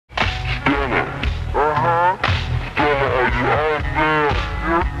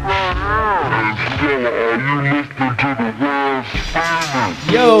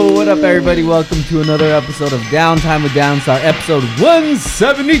up, everybody? Welcome to another episode of Downtime with Downstar, episode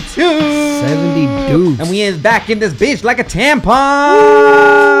 172. 70 dudes. And we is back in this bitch like a tampon.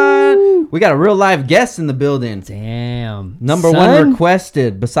 Woo. We got a real live guest in the building. Damn. Number one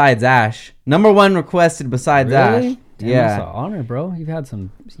requested besides Ash. Number one requested besides Really? Ash. Damn, Yeah. That's an honor, bro. You've had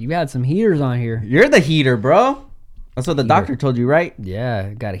some heaters on here. You're the heater, bro. That's what the doctor told you, right? Yeah,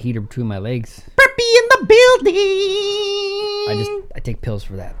 got a heater between my legs. Preppy in the building. I take pills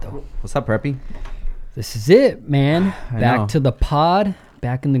for that though. What's up, Preppy? This is it, man. I know. Back to the pod,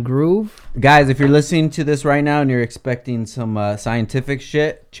 back in the groove. Guys, if you're listening to this right now and you're expecting some scientific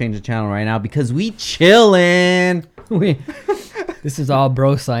shit, change the channel right now because we chillin'. This is all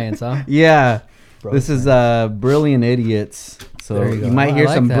bro science, huh? Yeah. Bro This is Brilliant Idiots. So There you go. might Oh, I hear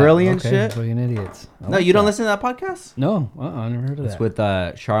like some that. brilliant Okay, shit. Brilliant idiots. I No, like you don't that. listen to that podcast? No, I never heard of It's that.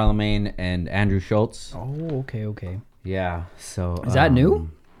 with Charlemagne and Andrew Schultz. Oh, okay. Yeah. So Is that new?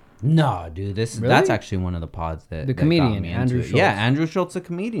 No, dude. That's Really? actually one of the pods that The that comedian, got me Andrew into it. Schultz. Yeah, Andrew Schultz, a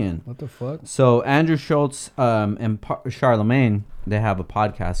comedian. What the fuck? So Andrew Schultz and Charlemagne, they have a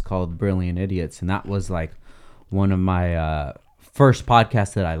podcast called Brilliant Idiots, and that was like one of my first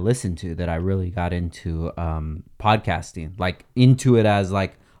podcasts that I listened to that I really got into podcasting, like into it as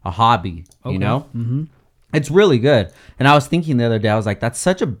like a hobby, you know? Mm-hmm. It's really good. And I was thinking the other day, I was like, that's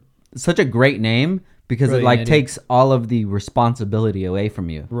such a great name because it Brilliant like Idiot. takes all of the responsibility away from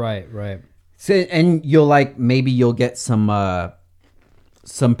you. Right. So, and you'll like maybe you'll get some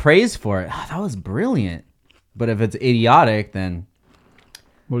praise for it. Oh, that was brilliant. But if it's idiotic, then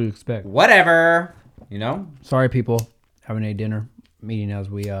What do you expect? whatever, you know? Sorry, people. Having a dinner meeting as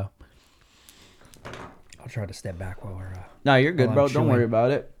we I'll try to step back while we're No, you're good, While bro. I'm Don't chewing. worry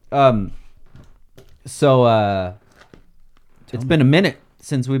about it. It's been a minute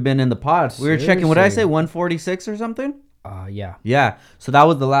since we've been in the pod. We were checking, what did I say, Seriously. 146 or something? yeah. Yeah. So that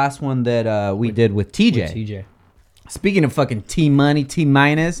was the last one that we did with TJ. With TJ. Speaking of fucking T money, T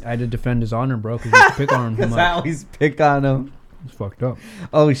minus. I had to defend his honor, bro, because you pick on him too Because I much. always pick on him. It's fucked up.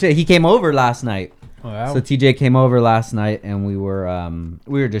 Oh shit, he came over last night. Oh, yeah. So TJ came over last night, and we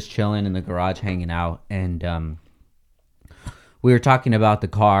were just chilling in the garage, hanging out, and we were talking about the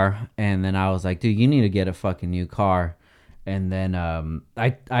car, and then I was like, "Dude, you need to get a fucking new car." And then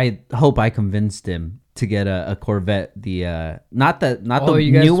I hope I convinced him to get a Corvette, the not the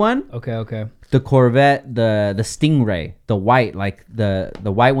you guys- new one, Okay. the Corvette, the Stingray, the white, like the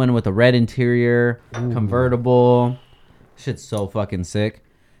white one with the red interior, convertible. Shit's so fucking sick.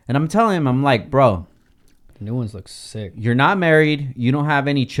 And I'm telling him, I'm like, bro, The new ones look sick. you're not married, you don't have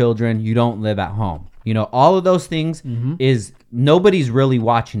any children, you don't live at home. You know, all of those things is nobody's really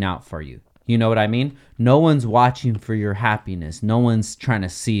watching out for you. You know what I mean? No one's watching for your happiness. No one's trying to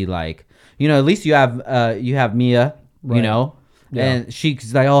see, like, you know, at least you have Mia, you Right. know, Yeah. and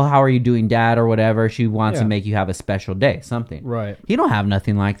she's like, oh, how are you doing, Dad, or whatever. She wants to Yeah. make you have a special day, something. Right. He don't have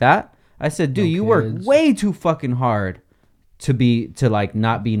nothing like that. I said, dude, No you work kids. way too fucking hard to like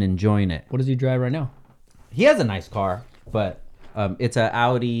not being enjoying it. What does he drive right now? He has a nice car, but it's a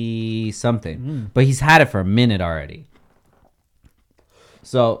Audi something. But he's had it for a minute already.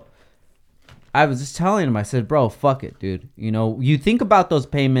 So I was just telling him, I said, bro, fuck it, dude. You know, you think about those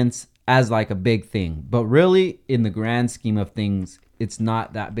payments as like a big thing, but really in the grand scheme of things, it's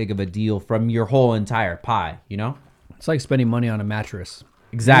not that big of a deal from your whole entire pie, you know? It's like spending money on a mattress.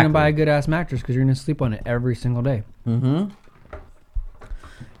 Exactly. You're gonna buy a good ass mattress because you're gonna sleep on it every single day.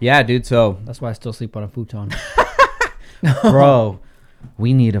 Yeah, dude. So, That's why I still sleep on a futon. bro,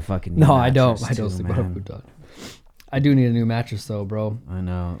 we need a fucking new No, I don't. mattress I don't too, sleep on a man. futon. I do need a new mattress though, bro. I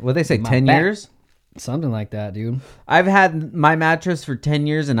know. What they say, My 10 back. years? Something like that, dude. I've had my mattress for 10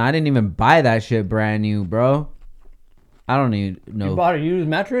 years and I didn't even buy that shit brand new, bro. I don't even know. You bought a used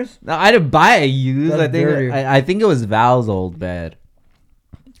mattress? No, I didn't buy a used. That's dirty. I think it was Val's old bed.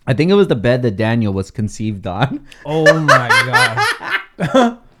 I think it was the bed that Daniel was conceived on. Oh my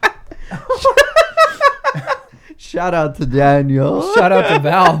god. Shout out to Daniel. Shout out to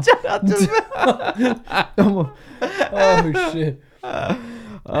Val. Shout out to Val. Oh shit.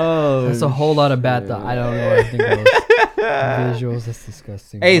 Oh, That's a whole lot of bad thought. I don't know what I think of those visuals. That's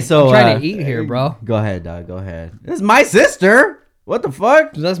disgusting. Hey, bro. so I'm trying to eat here, bro. Go ahead, dog. Go ahead. This is my sister. What the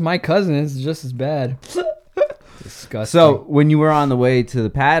fuck? That's my cousin. It's just as bad. Disgusting. So when you were on the way to the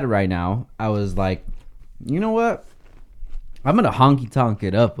pad right now, I was like, you know what? I'm gonna honky tonk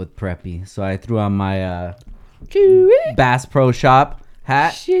it up with Preppy. So I threw on my Bass Pro Shop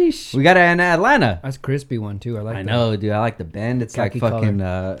hat. Sheesh. We got it in Atlanta. That's a crispy one too. I like I that. know, dude. I like the bend. It's Khaki like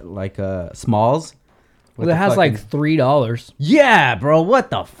fucking Smalls. Well, it has like $3. Yeah, bro. What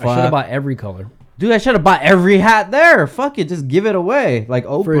the I should fuck? have bought every color. Dude, I should have bought every hat there. Fuck it, just give it away like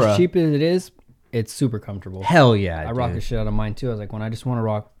Oprah. For as cheap as it is, it's super comfortable. Hell yeah, I rock the shit out of mine too. I was like, when I just want to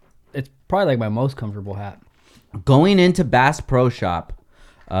rock, it's probably like my most comfortable hat. Going into Bass Pro Shop,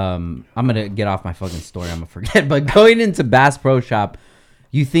 I'm gonna get off my fucking story. I'm gonna forget, but going into Bass Pro Shop,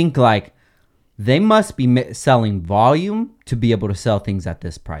 you think like they must be selling volume to be able to sell things at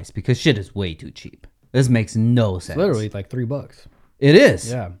this price because shit is way too cheap. This makes no sense. It's literally like $3. It is.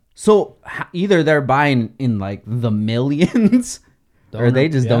 Yeah. So either they're buying in like the millions, or they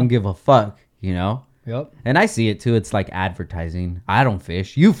just don't give a fuck, you know? Yep. And I see it too. It's like advertising. I don't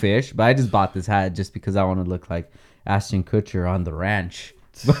fish. You fish, but I just bought this hat just because I want to look like Ashton Kutcher on the ranch.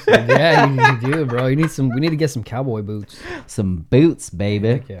 Yeah, you do, bro. We need to get some cowboy boots. Some boots, baby.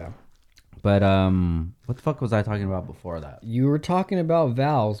 Heck yeah. But what the fuck was I talking about before that? You were talking about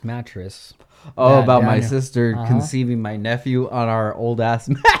Val's mattress. Oh, That about my Daniel- sister conceiving my nephew on our old ass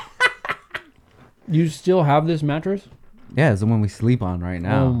mat. You still have this mattress? Yeah, it's the one we sleep on right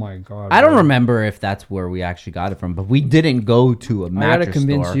now. Oh my god. I don't bro. remember if that's where we actually got it from, but we didn't go to a I mattress gotta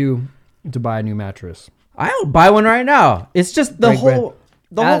convince store. you to buy a new mattress. I'll buy one right now. It's just the Break whole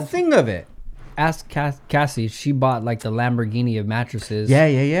bread. thing of it. Ask Cassie. She bought like the Lamborghini of mattresses.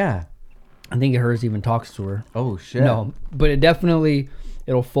 Yeah. I think hers even talks to her. Oh shit. No, but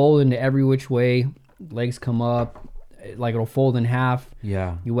it'll fold into every which way. Legs come up, like it'll fold in half.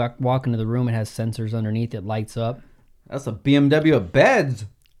 Yeah. You walk into the room, it has sensors underneath. It lights up. That's a BMW of beds.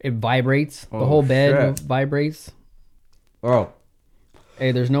 It vibrates. The Oh, whole bed shit. vibrates. Oh.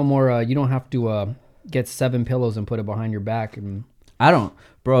 Hey, there's no more. You don't have to get 7 pillows and put it behind your back. And I don't,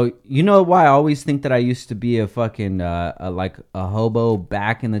 bro. You know why I always think that I used to be a fucking like a hobo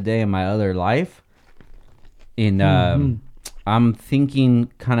back in the day in my other life? I'm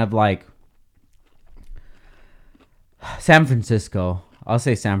thinking kind of like San Francisco. I'll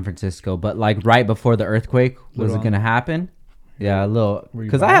say San Francisco, but like right before the earthquake was Little gonna happen. Yeah, a little, Were you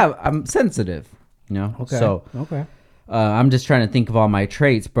because I'm sensitive, you know. okay, So okay. I'm just trying to think of all my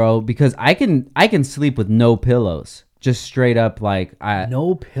traits, bro, because I can sleep with no pillows, just straight up like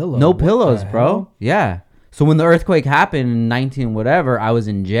No pillow. no What the pillows, bro. hell? Yeah. So when the earthquake happened in 19 whatever, I was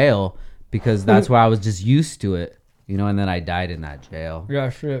in jail because that's where I was just used to it, you know. And then I died in that jail. Yeah,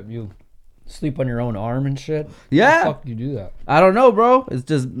 shit. You sleep on your own arm and shit. Yeah. How the fuck do you do that? I don't know, bro. It's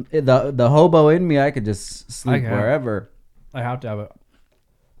just the hobo in me. I could just sleep can't. wherever. I have to have it.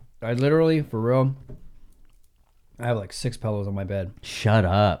 I literally, for real, I have like 6 pillows on my bed. Shut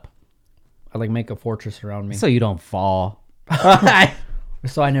up. I like make a fortress around me. So you don't fall.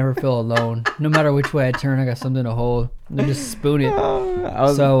 So I never feel alone. No matter which way I turn, I got something to hold. They just spoon it.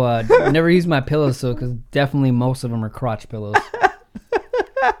 So I never use my pillows, so because definitely most of them are crotch pillows.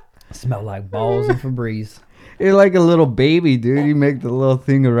 Smell like balls and Febreze. You're like a little baby, dude. You make the little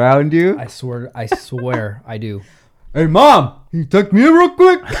thing around you. I swear, I do. Hey, mom, can you tuck me in real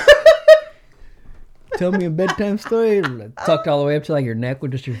quick? Tell me a bedtime story. Tucked all the way up to like your neck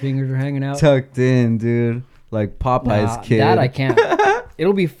with just your fingers are hanging out. Tucked in, dude. Like Popeye's Nah, kid. that I can't.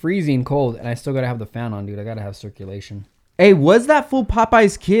 It'll be freezing cold, and I still gotta have the fan on, dude. I gotta have circulation. Hey, was that fool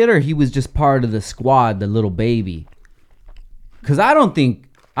Popeye's kid, or he was just part of the squad, the little baby? Because I don't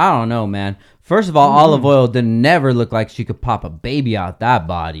know, man. First of all, Olive Oil didn't never look like she could pop a baby out that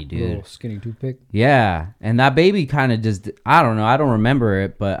body, dude. Little skinny toothpick. Yeah, and that baby kind of just, I don't know, I don't remember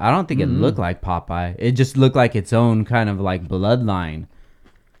it, but I don't think it looked like Popeye. It just looked like its own kind of like bloodline.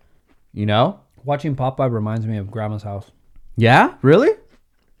 You know? Watching Popeye reminds me of Grandma's house. Yeah? Really?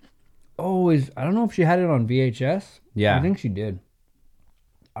 Always, I don't know if she had it on VHS. Yeah. I think she did.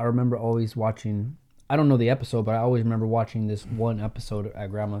 I remember always watching, I don't know the episode, but I always remember watching this one episode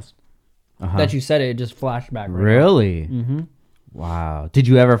at Grandma's. Uh-huh. That you said it just flashed back. Right Really? Mm-hmm. Wow. Did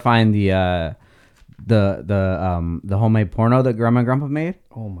you ever find the homemade porno that Grandma and Grandpa made?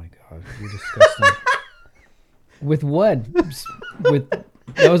 Oh my god, you're disgusting. With what? With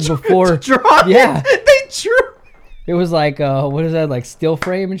that was before. Yeah. They drew. It was like what is that, like still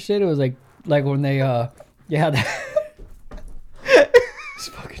frame and shit? It was like when they yeah. It's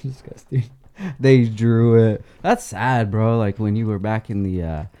fucking disgusting. They drew it. That's sad, bro. Like when you were back in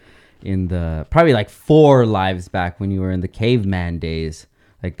the probably like 4 lives back when you were in the caveman days.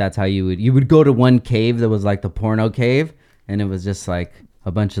 Like that's how you would go to one cave that was like the porno cave, and it was just like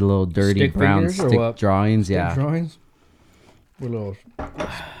a bunch of little dirty Stick brown figures or stick what? drawings. Stick Yeah. drawings with little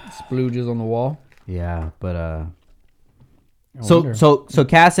splooges on the wall. Yeah, but I so wonder.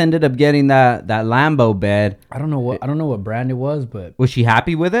 Cass ended up getting that Lambo bed. I don't know what brand it was, but Was she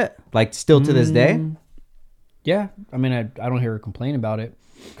happy with it? Like still to this day? yeah. I mean, I don't hear her complain about it.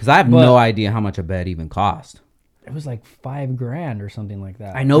 Because I have But- no idea how much a bed even cost. It was like $5,000 or something like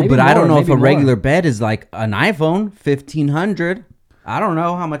that. I know, Maybe but I don't know if maybe a more. regular bed is like an iPhone, 1,500. I don't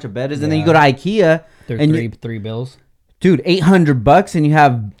know how much a bed is. And then you Yeah. go to IKEA, They're and three bills. dude, $800, and you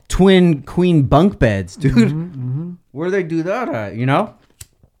have twin queen bunk beds, dude. Mm-hmm. Where do they do that at? You know?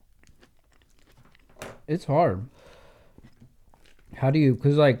 It's hard. How do you?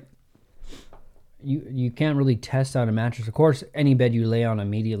 Because like, you can't really test out a mattress. Of course, any bed you lay on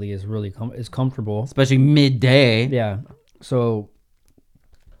immediately is really is comfortable. Especially midday. Yeah. So,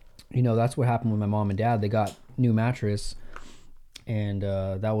 that's what happened with my mom and dad. They got new mattress, and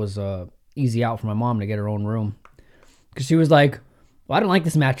that was easy out for my mom to get her own room, because she was like, "Well, I don't like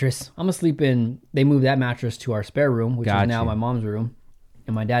this mattress. I'm gonna sleep in." They moved that mattress to our spare room, which is now Gotcha. my mom's room,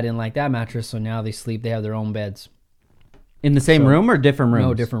 and my dad didn't like that mattress, so now they sleep. They have their own beds. In the same room or different rooms?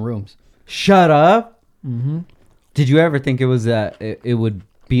 No, different rooms. Shut up. Mm-hmm. Did you ever think it was it would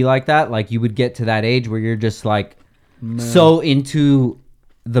be like that? Like you would get to that age where you're just like so into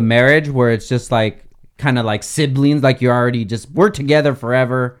the marriage where it's just like kind of like siblings, like you're already we're together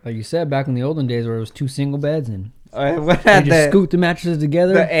forever. Like you said, back in the olden days where it was 2 single beds and What they had just scoot the mattresses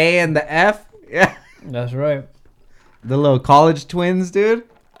together. the A and the F? Yeah. That's right. The little college twins, dude.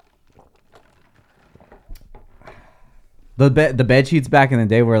 The bed sheets back in the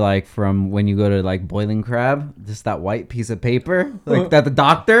day were like from when you go to like Boiling Crab, just that white piece of paper, like that the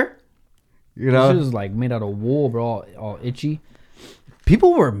doctor. You know, This is like made out of wool, bro, all itchy.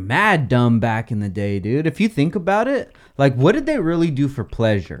 people were mad dumb back in the day, dude. If you think about it, like what did they really do for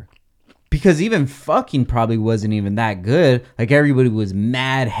pleasure? Because even fucking probably wasn't even that good. Like everybody was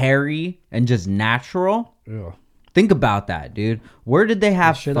mad hairy and just natural. Yeah. Think about that, dude. Where did they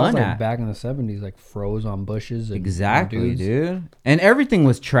have Shit, that fun was like at? back in the 70s, like froze on bushes. And Exactly, dudes. dude. And everything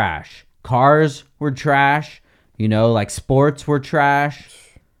was trash. Cars were trash. You know, like sports were trash.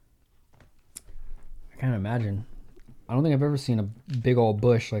 I can't imagine. I don't think I've ever seen a big old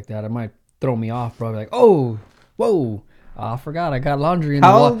bush like that. It might throw me off, bro. Like, oh, whoa. I forgot I got laundry in the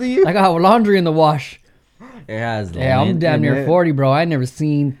How wash. old are you? I got laundry in the wash. It has Yeah, I'm lint damn in near it. 40, bro. I never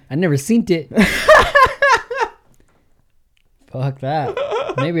seen it. Fuck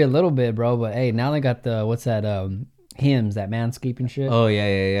that. Maybe a little bit, bro. But hey, now they got the what's that? Hymns, that manscaping shit. Oh,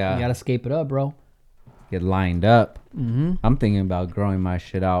 yeah. You gotta scape it up, bro. Get lined up. Mm-hmm. I'm thinking about growing my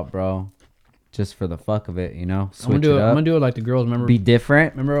shit out, bro. Just for the fuck of it, you know? I'm gonna Switch do it it. I'm up. gonna do it like the girls. Be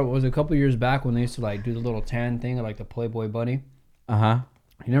different. Remember, it was a couple years back when they used to like do the little tan thing, like the Playboy bunny. Uh-huh.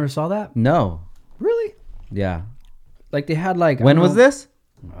 You never saw that? No. Really? Yeah. Like they had like When was this?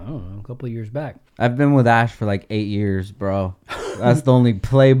 I don't know, a couple of years back. I've been with Ash for like 8 years, bro. That's the only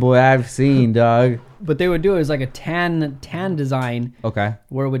Playboy I've seen, dog. But they would do it as like a tan design Okay.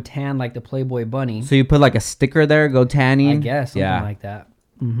 where it would tan like the Playboy bunny. So you put like a sticker there, go tanning? I guess something like that.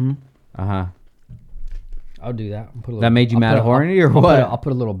 Mm-hmm. Uh-huh. I'll do that. Put a little, That made you I'll mad put a- horny or I'll put what? I'll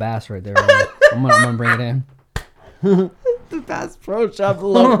put a little bass right there. I'm gonna bring it in. The Bass Pro Shop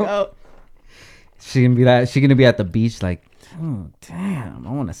logo. She gonna be at the beach like, oh, damn,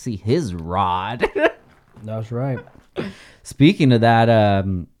 I want to see his rod. That's right. Speaking of that,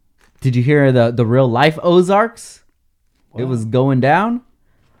 did you hear the real life Ozarks? It was going down. What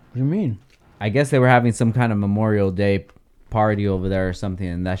do you mean? I guess they were having some kind of Memorial Day party over there or something,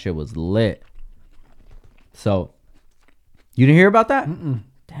 and that shit was lit. So, you didn't hear about that? Mm-mm.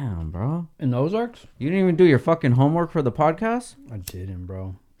 Damn, bro. In the Ozarks? You didn't even do your fucking homework for the podcast? I didn't,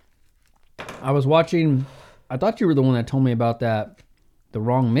 bro. I was watching. I thought you were the one that told me about that. The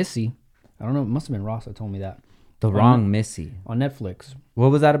Wrong Missy. I don't know. It must have been Ross that told me that The Wrong Missy. on Netflix.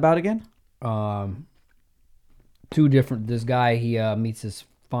 What was that about again? Two different. This guy, he meets this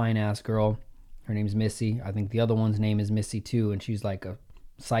fine ass girl. Her name's Missy. I think the other one's name is Missy too, and she's like a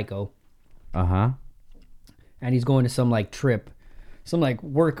psycho. Uh-huh. And he's going to some like trip, some like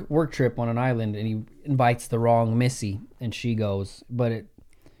work trip on an island, and he invites the wrong Missy, and she goes. But you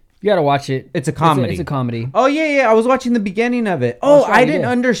gotta watch it. It's a comedy. It's a comedy. Oh, yeah. I was watching the beginning of it. Oh, sorry, I you didn't did.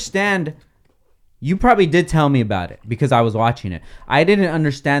 understand. You probably did tell me about it because I was watching it. I didn't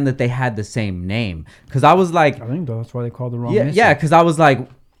understand that they had the same name. Because I was like, I think that's why they called the wrong yeah, Missy. yeah. Because I was like,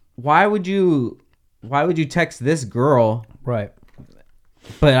 why would you text this girl? Right.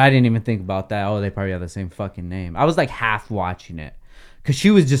 But I didn't even think about that. Oh, they probably have the same fucking name. I was like half watching it. Because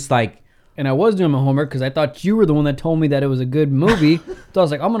she was just like, And I was doing my homework because I thought you were the one that told me that it was a good movie. So I was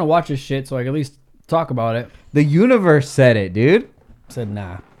like, I'm gonna watch this shit so I can at least talk about it. the universe said it, dude. I said,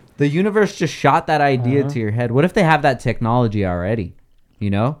 nah. The universe just shot that idea to your head. What if they have that technology already? You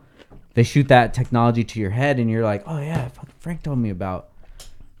know? They shoot that technology to your head and you're like, oh yeah, fucking Frank told me about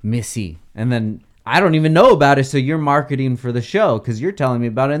Missy. And then I don't even know about it, so you're marketing for the show because you're telling me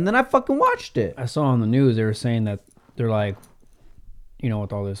about it, and then I fucking watched it. I saw on the news they were saying that they're like, you know,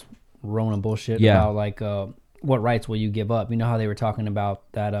 with all this Rona bullshit Yeah. about like what rights will you give up? You know how they were talking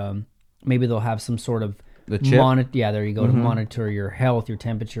about that maybe they'll have some sort of The chip? yeah, there you go, to monitor your health, your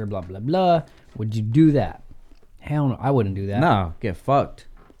temperature, blah blah blah. Would you do that? Hell no, I wouldn't do that. No, get fucked.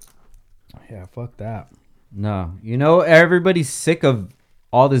 Yeah, fuck that. No, you know everybody's sick of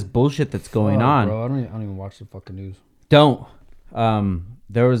all this bullshit that's going Fuck, on. bro. I don't even watch the fucking news. Don't.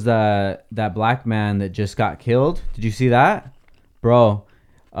 There was that black man that just got killed. Did you see that, bro?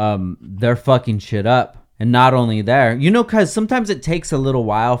 They're fucking shit up. And not only there, you know, because sometimes it takes a little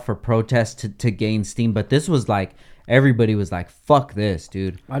while for protests to gain steam. But this was like, everybody was like, fuck this,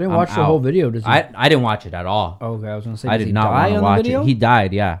 dude. I didn't watch the whole video. Does he? I didn't watch it at all. Okay, I was gonna say. I Does did he not die want to on the watch video? it. He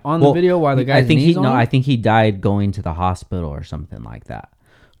died, yeah. On the video while the guy's I think knees no, on I him? think he died going to the hospital or something like that.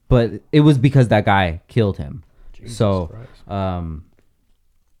 But it was because that guy killed him. Jesus So, Christ.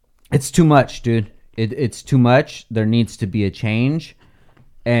 it's too much, dude. It's too much. There needs to be a change,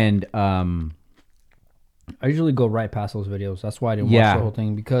 and I usually go right past those videos. That's why I didn't Yeah. watch the whole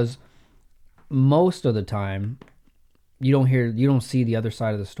thing, because most of the time you don't see the other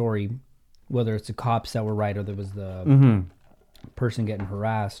side of the story, whether it's the cops that were right or there was the person getting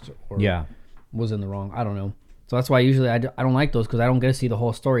harassed or yeah. was in the wrong. I don't know. So that's why usually I don't like those, because I don't get to see the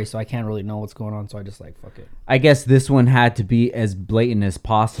whole story, so I can't really know what's going on. So I just like, fuck it. I guess this one had to be as blatant as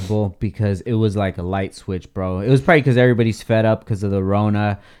possible because it was like a light switch, bro. It was probably because everybody's fed up because of the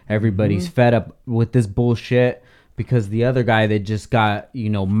Rona. Everybody's fed up with this bullshit because the other guy that just got, you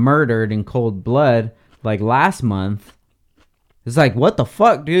know, murdered in cold blood like last month. It's like, what the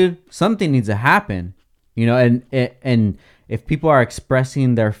fuck, dude? Something needs to happen, you know. And if people are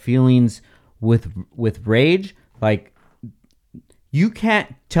expressing their feelings with rage, like, you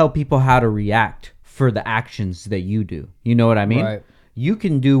can't tell people how to react for the actions that you do. You know what I mean? Right. You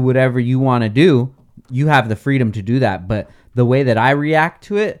can do whatever you want to do. You have the freedom to do that. But the way that I react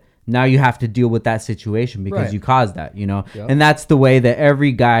to it, now you have to deal with that situation because Right. you caused that, you know? Yep. And that's the way that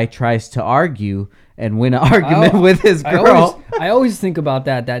every guy tries to argue and win an argument with his girl. I always think about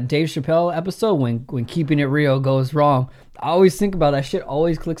that Dave Chappelle episode when keeping it real goes wrong. I always think about that shit.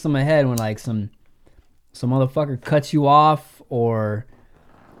 Always clicks in my head when like some motherfucker cuts you off or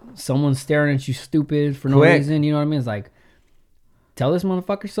someone's staring at you stupid for no Quick. reason. You know what I mean? It's like, tell this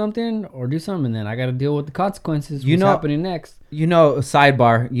motherfucker something or do something, and then I got to deal with the consequences. You What's know- happening next? You know,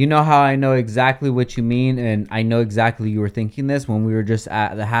 sidebar, you know how I know exactly what you mean, and I know exactly you were thinking this when we were just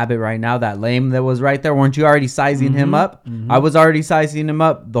at the Habit right now, that lame that was right there. Weren't you already sizing him up? I was already sizing him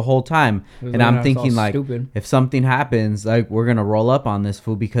up the whole time. was And looking I'm at us thinking, all like, stupid. if something happens, like, we're going to roll up on this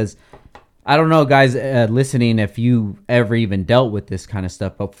fool because I don't know, guys, listening, if you ever even dealt with this kind of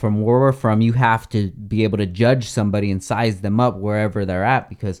stuff, but from where we're from, you have to be able to judge somebody and size them up wherever they're at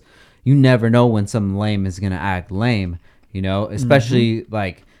because you never know when some lame is going to act lame. You know, especially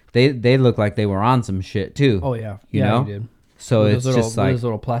like they look like they were on some shit too. Oh yeah, you yeah, know. he did. So With it's his just little, like, his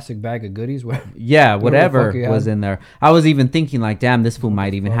little plastic bag of goodies. yeah, whatever fuck he was had. in there. I was even thinking like, damn, this fool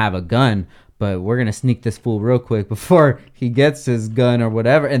might even have a gun, but we're gonna sneak this fool real quick before he gets his gun or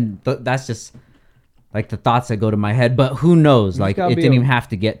whatever. And that's just like the thoughts that go to my head. But who knows? Like, gotta it be didn't a- even have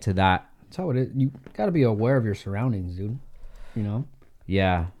to get to that. That's how it is. You got to be aware of your surroundings, dude. You know.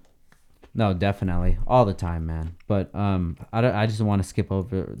 Yeah. No, definitely. All the time, man. But I just want to skip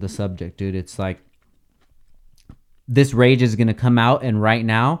over the subject, dude. It's like this rage is going to come out, and right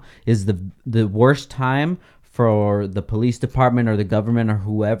now is the worst time for the police department or the government or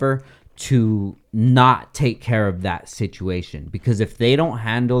whoever to not take care of that situation. Because if they don't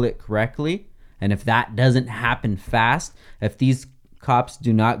handle it correctly, and if that doesn't happen fast, if these cops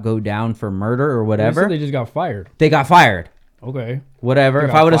do not go down for murder or They whatever, said they just got fired. they got fired. Okay. Whatever. They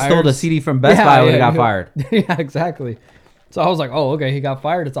If got I would have stole fired? the CD from Best Buy, I would have got fired. Yeah, exactly. So I was like, oh, okay, he got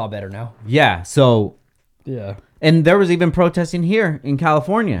fired. It's all better now. Yeah. So, Yeah. and there was even protesting here in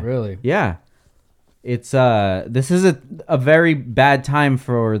California. Really? Yeah. It's this is a very bad time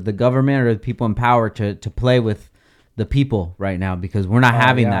for the government or the people in power to play with the people right now because we're not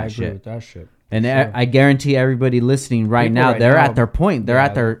having I that agree shit. with that shit. And Sure. I guarantee everybody listening right People now, right they're now- at their point. They're Yeah,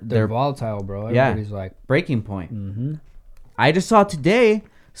 at their they're volatile, bro. Yeah. Everybody's like, breaking point. I just saw today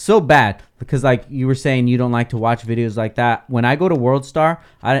so bad because like you were saying, you don't like to watch videos like that. When I go to World Star,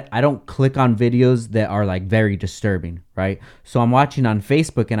 I don't click on videos that are like very disturbing, right? So I'm watching on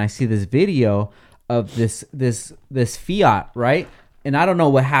Facebook and I see this video of this Fiat, right? And I don't know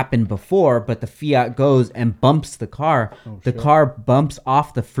what happened before, but the Fiat goes and bumps the car. The car bumps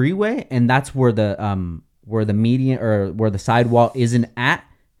off the freeway, and that's where the median or where the sidewall isn't at.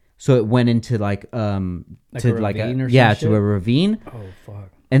 So it went into like Like to a like ravine or some to shit? a ravine, Oh fuck.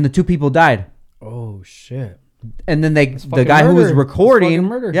 and the 2 people died. Oh shit. And then the fucking guy who was murder. It's recording, fucking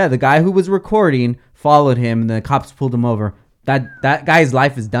murder. yeah, the guy who was recording followed him, and the cops pulled him over. That guy's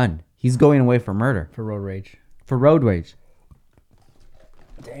life is done. He's going away for murder, For road rage. for road rage.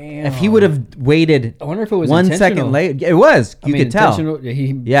 Damn. If he would have waited I wonder if it was 1 intentional. second later, it was. You could tell.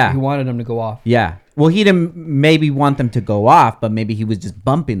 He wanted them to go off. Yeah. Well, he didn't maybe want them to go off, but maybe he was just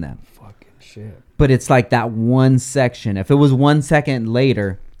bumping them. Fucking shit. But it's like that one section. If it was 1 second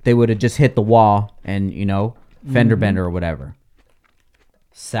later, they would have just hit the wall and, fender bender or whatever.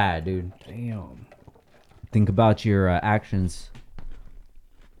 Sad, dude. Damn. Think about your actions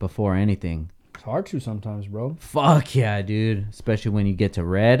before anything. It's hard to sometimes, bro. Fuck yeah, dude. Especially when you get to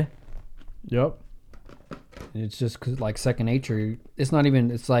red. Yep. It's just 'cause, like second nature. It's not even.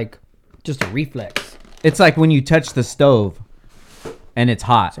 It's like just a reflex. It's like when you touch the stove and it's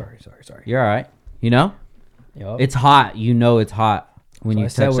hot. Sorry. You're all right. You know? Yep. It's hot. You know it's hot when you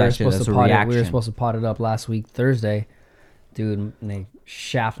touch that shit. That's a We were reaction. supposed to pot it up last week Thursday, dude, and they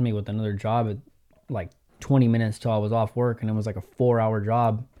shafted me with another job at like 20 minutes till I was off work, and it was like a 4-hour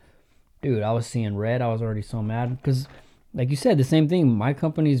job. Dude, I was seeing red. I was already so mad because, like you said, the same thing. My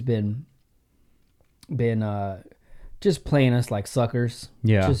company's been just playing us like suckers.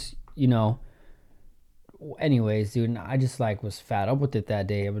 Yeah. Just Anyways, dude, and I just like was fed up with it that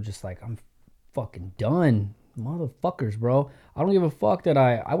day. I was just like, I'm fucking done, motherfuckers, bro. I don't give a fuck that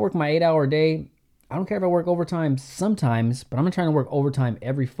I work my 8-hour day. I don't care if I work overtime sometimes, but I'm not trying to work overtime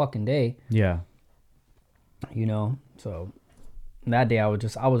every fucking day. Yeah. So that day I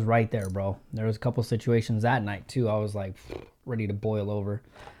was right there, bro. There was a couple situations that night too. I was like ready to boil over.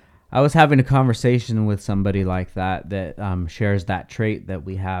 I was having a conversation with somebody like that shares that trait that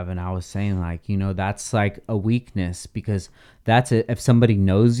we have, and I was saying like, that's like a weakness because if somebody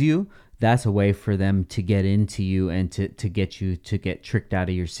knows you, that's a way for them to get into you and to get you to get tricked out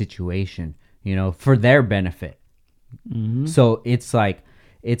of your situation, for their benefit. Mm-hmm. So it's like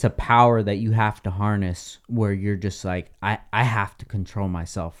it's a power that you have to harness where you're just like, I have to control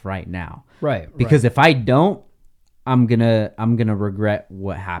myself right now. Right. Because if I don't, I'm gonna regret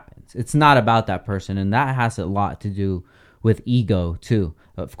what happens. It's not about that person, and that has a lot to do with ego too.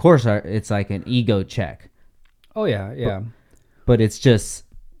 Of course, it's like an ego check. Oh yeah. But it's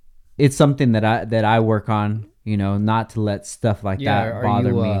something that I work on. Not to let stuff like that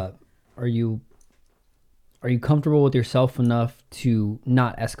bother me. Are you comfortable with yourself enough to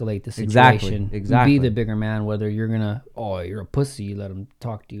not escalate the situation? Exactly. Be the bigger man, whether you're you're a pussy, let him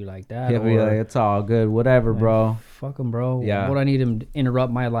talk to you like that. Yeah, be like, it's all good, whatever, bro. Fuck him, bro. Yeah. What I need him to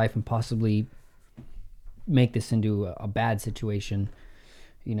interrupt my life and possibly make this into a bad situation,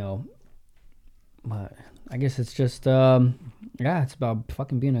 But I guess it's just, it's about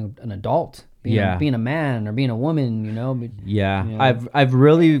fucking being an adult. Being a man or being a woman, Yeah.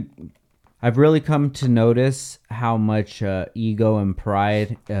 I've really come to notice how much ego and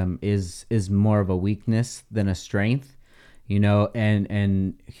pride is more of a weakness than a strength,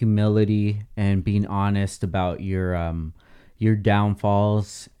 and humility and being honest about your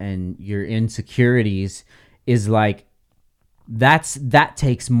downfalls and your insecurities is like that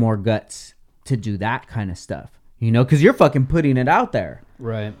takes more guts to do that kind of stuff, because you're fucking putting it out there.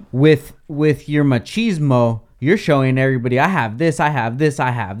 Right. With your machismo, you're showing everybody, I have this.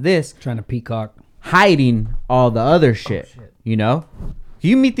 Trying to peacock. Hiding all the other shit,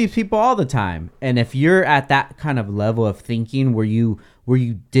 You meet these people all the time. And if you're at that kind of level of thinking where you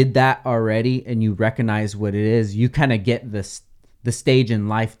did that already and you recognize what it is, you kind of get the stage in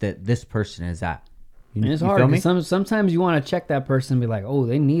life that this person is at. And it's hard because sometimes you want to check that person and be like, oh,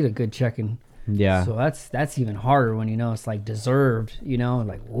 they need a good checking. Yeah. So that's even harder when it's like deserved,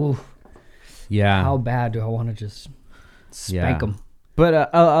 like, ooh. Yeah. How bad do I want to just spank them? But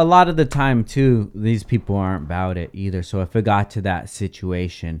a lot of the time, too, these people aren't about it either. So if it got to that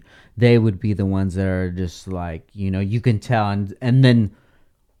situation, they would be the ones that are just like, you can tell. And then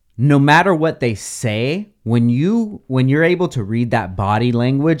no matter what they say, when you're able to read that body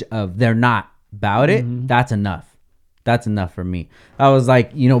language of they're not about it, that's enough. That's enough for me. I was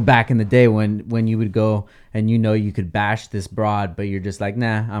like, back in the day when you would go and you could bash this broad, but you're just like,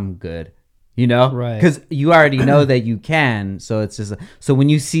 nah, I'm good. Right? Because you already know that you can. So it's just so when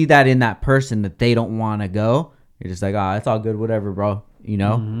you see that in that person that they don't want to go, you're just like, oh, it's all good, whatever, bro.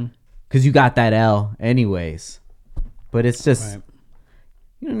 Because you got that L anyways. But it's just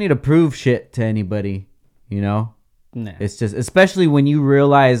you don't need to prove shit to anybody. Nah. It's just especially when you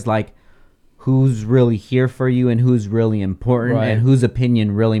realize like who's really here for you and who's really important and whose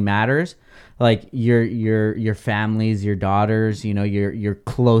opinion really matters. like your families, your daughters, you know, your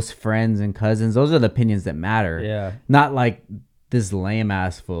close friends and cousins. Those are the opinions that matter. Yeah. Not like this lame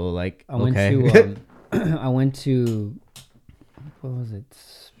ass fool. Like, I went okay. to I went to, what was it,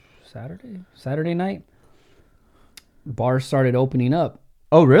 Saturday night. Bars started opening up,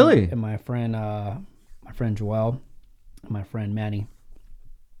 Oh, really? and my friend Joel and my friend Manny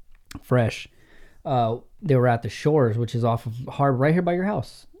Fresh, they were at the Shores, which is off of Harbor, right here by your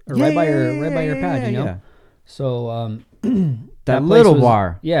house, or right by your pad, you know. yeah. So That place little was-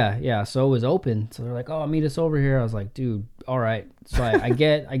 bar. Yeah. So it was open. So they're like, "Oh, meet us over here." I was like, "Dude, all right." So I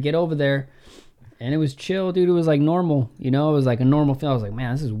get over there, and it was chill, dude. It was like normal, you know. It was like a normal feel. I was like,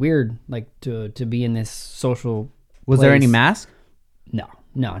 "Man, this is weird." Like to be in this social. Was there any place. mask?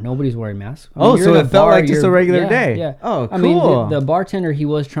 No, nobody's wearing masks. I Oh, you're so in it felt like just you're- a regular yeah, day. Yeah. Oh, I mean, cool. the bartender, he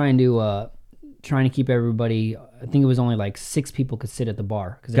was trying to keep everybody. I think it was only like 6 people could sit at the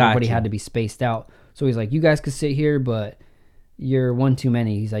bar because everybody Gotcha. had to be spaced out. So he's like, "You guys could sit here, but you're one too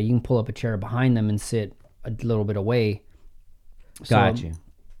many." He's like, "You can pull up a chair behind them and sit a little bit away." So, Got you.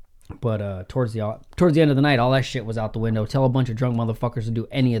 But towards the end of the night, all that shit was out the window. Tell a bunch of drunk motherfuckers to do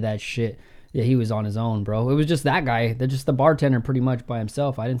any of that shit. Yeah, he was on his own, bro. It was just that guy. They're just the bartender pretty much by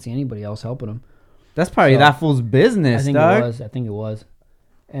himself. I didn't see anybody else helping him. That's probably So, that fool's business, I think dog. it was. I think it was.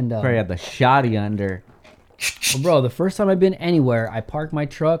 And Probably had the shoddy under. well, bro, the first time I've been anywhere, I parked my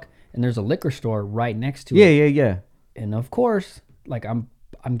truck and there's a liquor store right next to Yeah, it. yeah. And of course, like I'm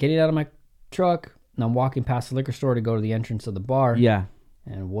getting out of my truck and I'm walking past the liquor store to go to the entrance of the bar. Yeah.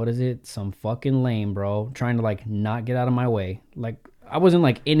 And what is it? Some fucking lame, bro, trying to like not get out of my way. Like I wasn't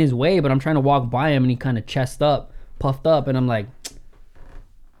like in his way, but I'm trying to walk by him and he kind of chest up, puffed up, and I'm like,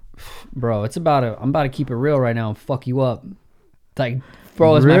 bro, I'm about to keep it real right now and fuck you up. Like,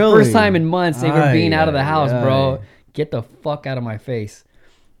 bro, it's my Really? first time in months even being out of the house, Ay, bro. ay. Get the fuck out of my face.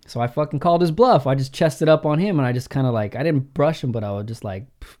 So I fucking called his bluff. I just chested up on him and I just kind of like, I didn't brush him, but I was just like,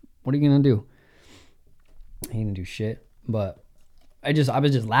 what are you gonna do? He didn't do shit, but I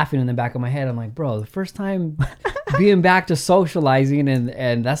was just laughing in the back of my head. I'm like, bro, the first time being back to socializing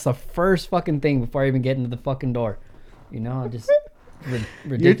and that's the first fucking thing before I even get into the fucking door. You know, just You're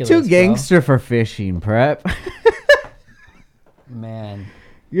ridiculous. too bro. gangster for fishing, Prep. Man.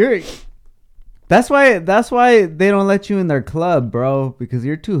 That's why they don't let you in their club, bro, because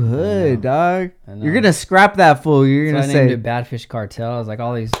you're too hood, dog. I know. You're gonna scrap that fool. You're So gonna I say named it Badfish Cartel. It's like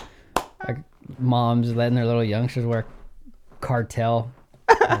all these like moms letting their little youngsters wear cartel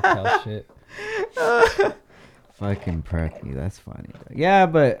shit. fucking preppy. That's funny. Dog. Yeah,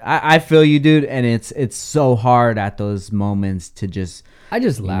 but I feel you, dude, and it's so hard at those moments to just I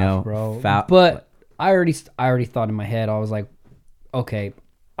just laugh, know, bro. foul- But I already thought in my head. I was like, okay,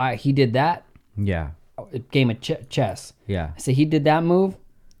 he did that. yeah, Game of chess. yeah. I said he did that move.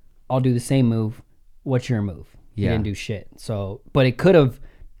 I'll do the same move. What's your move? He Yeah. didn't do shit. So, but he could have,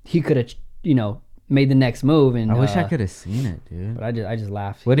 made the next move. And I wish I could have seen it, dude. But I just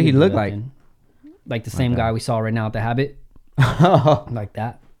laughed. What did he did look like? nothing. Like the same guy we saw right now at the Habit, like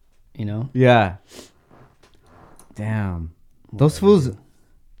that. You know. Yeah. Damn. Those fools.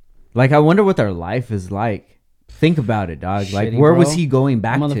 Like, I wonder what their life is like. Think about it, dog. Like, Shitty, where bro. was he going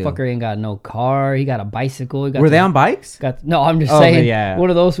back That to? motherfucker ain't got no car. He got a bicycle. He got Were they on bikes? No, I'm just Oh, saying. yeah. One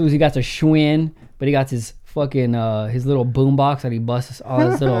of those fools. He got to Schwinn, but he got his fucking his little boombox that he busts all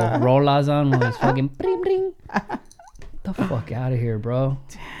his little rolas on with his fucking bring bring. The fuck out of here, bro.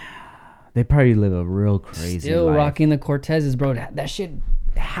 They probably live a real crazy Still life. rocking the Cortezes, bro. That shit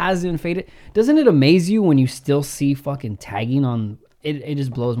hasn't faded. Doesn't it amaze you when you still see fucking tagging on it? It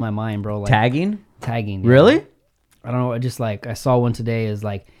just blows my mind, bro. Like Tagging? tagging. yeah. Really? I don't know. Just like I saw one today is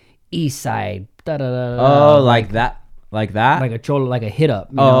like East Side. Da, da, da, da, Oh, like that? Like that? like a cholo, like a hit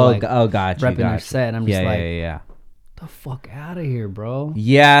up. You oh, know, like, got you. repping their got you. set. I'm just yeah, like, yeah. the fuck out of here, bro.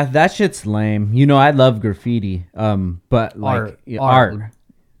 Yeah, that shit's lame. You know, I love graffiti. But like art.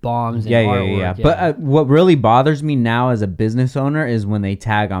 Bombs and Yeah. artwork. But what really bothers me now as a business owner is when they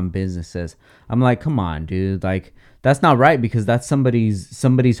tag on businesses. I'm like, come on, dude. Like, that's not right because that's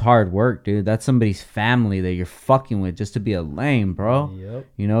somebody's hard work, dude. That's somebody's family that you're fucking with just to be a lame, bro. Yep.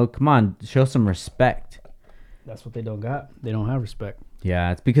 You know, come on, show some respect. That's what they don't got. They don't have respect.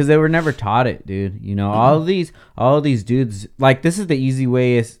 Yeah, it's because they were never taught it, dude. You know, all of these dudes, like, this is the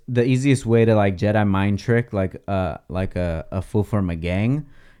easiest way to like Jedi mind trick like a fool from a gang.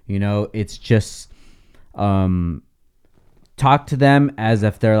 You know, it's just talk to them as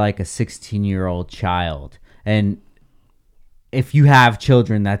if they're like a 16-year-old child. And if you have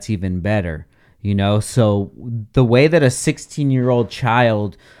children, that's even better. You know, so the way that a 16-year-old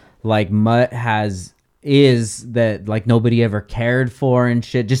child like Mutt has is that like nobody ever cared for and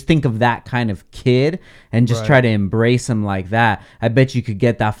shit. Just think of that kind of kid and just try to embrace him like that. I bet you could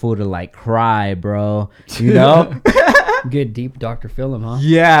get that fool to like cry, bro. You know? Get deep, Dr. Phil, huh?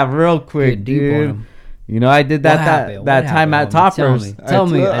 Yeah, real quick, Get deep dude. on him. You know, I did that that time at Toppers. Tell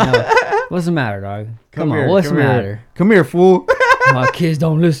me. I know. What's the matter, dog? Come on, what's the matter? Come here, fool. My kids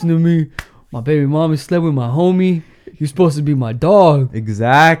don't listen to me. My baby mommy slept with my homie. You're supposed to be my dog.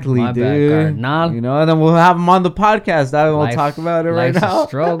 Exactly, My bad, dude. carnal. You know, and then we'll have him on the podcast. I won't talk about it right life's now. A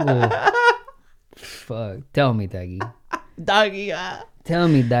struggle. Fuck. Tell me, Doggy. Doggy. Tell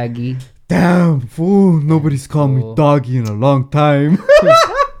me, Doggy. Damn, fool. Nobody's called me doggy in a long time.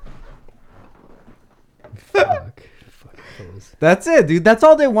 Fuck. That's it, dude. That's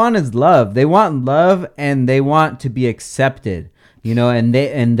all they want is love. They want love and they want to be accepted. You know, and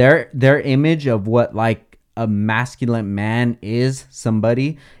their image of what like a masculine man is,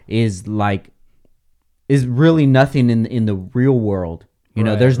 somebody is really nothing in the real world. You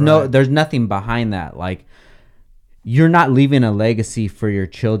know, there's nothing behind that. Like, you're not leaving a legacy for your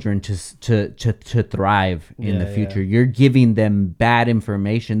children to thrive in the future. You're giving them bad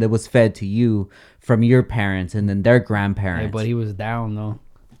information that was fed to you from your parents and then their grandparents. Hey, but he was down though.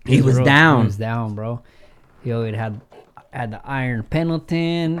 He was down. He was down, bro. He always had the iron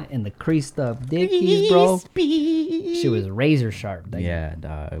Pendleton and the creased up Dickies, bro. She was razor sharp. Yeah,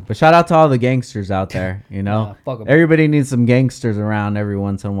 dog. But shout out to all the gangsters out there. You know, fuck 'em. Everybody needs some gangsters around every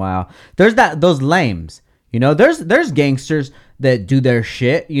once in a while. There's those lames. You know, there's gangsters that do their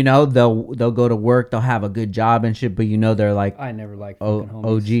shit. You know, they'll go to work, they'll have a good job and shit. But you know, they're like I never liked fucking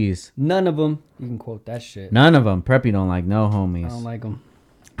homies. OGs. None of them. You can quote that shit. None of them. Preppy don't like no homies. I don't like them.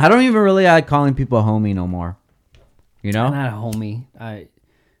 I don't even really like calling people a homie no more. You know, I'm not a homie.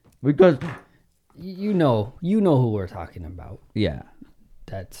 because you know who we're talking about. yeah,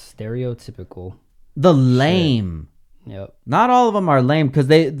 That stereotypical. the lame. Yep. Not all of them are lame because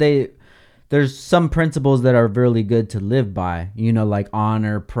there's some principles that are really good to live by, you know, like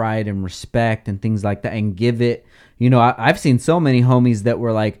honor, pride, and respect and things like that, and give it, you know, I've seen so many homies that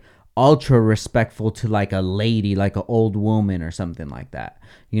were like ultra respectful to like a lady, like an old woman or something like that,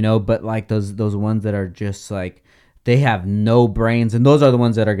 you know, but like those ones that are just like, they have no brains, and those are the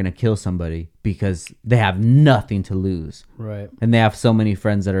ones that are going to kill somebody because they have nothing to lose. Right. And they have so many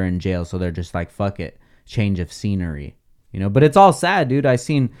friends that are in jail, so they're just like, fuck it, change of scenery, you know. But it's all sad, dude. I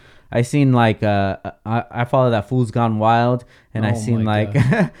seen like I follow that Fool's Gone Wild, and I seen like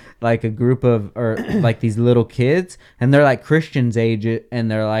like a group of, or like these little kids, and they're like Christians age,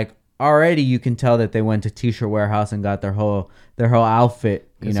 and they're like, already you can tell that they went to T-shirt warehouse and got their whole outfit,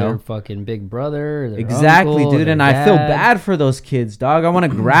 you know, their fucking big brother, their exactly, uncle, dude. And their I feel dad. bad for those kids, dog. I want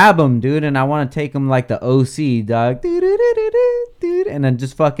to grab them, dude, and I want to take them like the OC, dog, dude, and then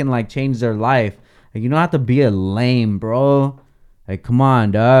just fucking like change their life. Like, you don't have to be a lame, bro. Like, come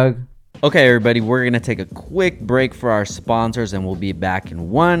on, dog. Okay, everybody, we're gonna take a quick break for our sponsors, and we'll be back in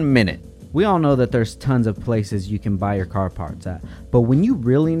 1 minute. We all know that there's tons of places you can buy your car parts at, but when you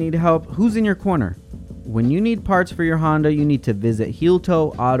really need help, who's in your corner? When you need parts for your Honda, you need to visit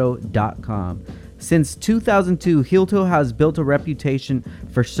HeelToeAuto.com. Since 2002, Heel-Toe has built a reputation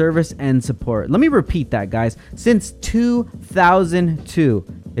for service and support. Let me repeat that, guys. Since 2002.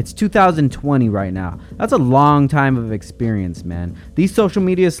 It's 2020 right now. That's a long time of experience, man. These social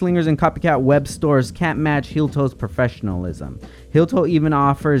media slingers and copycat web stores can't match Heel-Toe's professionalism. Heel-Toe even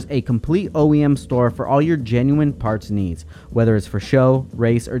offers a complete OEM store for all your genuine parts needs. Whether it's for show,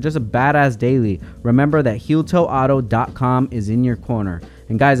 race, or just a badass daily, remember that HeelToeAuto.com is in your corner.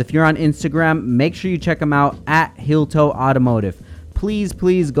 And guys, if you're on Instagram, make sure you check them out at Heel-Toe Automotive.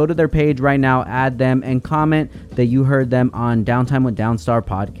 Please go to their page right now, add them, and comment that you heard them on Downtime with Downstar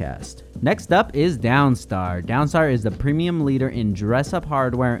podcast. Next up is Downstar. Downstar is the premium leader in dress-up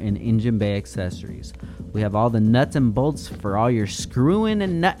hardware and engine bay accessories. We have all the nuts and bolts for all your screwing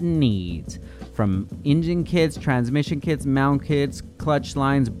and nutting needs. From engine kits, transmission kits, mount kits, clutch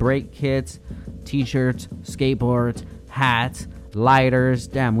lines, brake kits, t-shirts, skateboards, hats, lighters.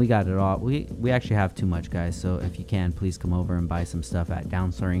 Damn, we got it all. We actually have too much, guys. So if you can, please come over and buy some stuff at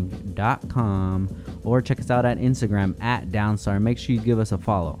downstaring.com or check us out at Instagram at downstar. Make sure you give us a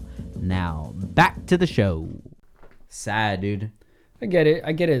follow. Now back to the show. Sad, dude. I get it.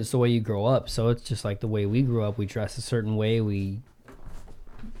 It's the way you grow up. So it's just like the way we grew up. We dress a certain way. We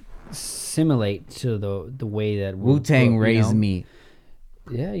simulate to the way that Wu-Tang raised me.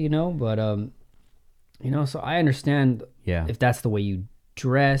 Yeah, you know, but so I understand if that's the way you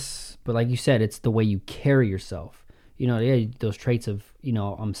dress, but like you said, it's the way you carry yourself. You know, those traits of,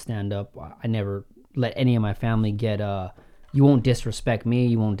 I'm stand up. I never let any of my family get you won't disrespect me,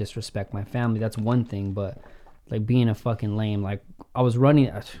 you won't disrespect my family. That's one thing, but like being a fucking lame. Like I was running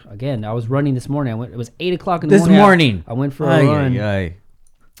this morning. It was 8 o'clock in the morning. I went for a run,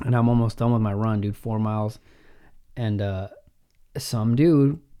 and I'm almost done with my run, dude. 4 miles, and some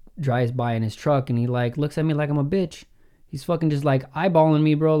dude drives by in his truck, and he like looks at me like I'm a bitch. He's fucking just like eyeballing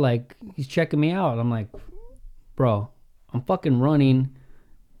me, bro. Like he's checking me out. I'm like, bro, I'm fucking running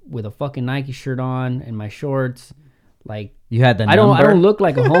with a fucking Nike shirt on and my shorts. Like you had the I number? don't look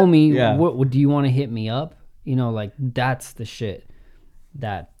like a homie. Yeah. What do you want to hit me up? You know, like that's the shit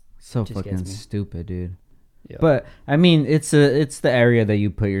that So just fucking gets me. stupid, dude. Yeah. But I mean, it's the area that you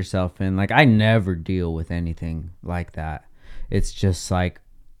put yourself in. Like I never deal with anything like that. It's just like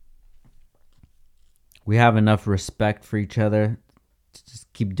we have enough respect for each other to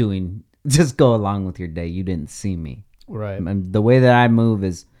just go along with your day. You didn't see me. Right. And the way that I move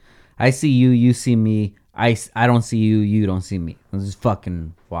is I see you, you see me. I don't see you, you don't see me. Let's just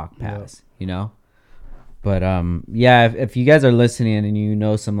fucking walk past, you know? But yeah, if you guys are listening and you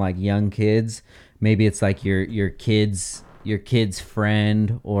know some like young kids, maybe it's like your kid's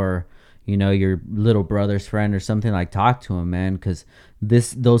friend, or you know, your little brother's friend or something, like talk to him, man, because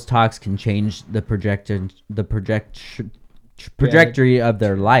those talks can change the trajectory of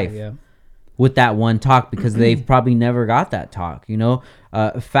their life. Yeah. With that one talk, because they've probably never got that talk, you know.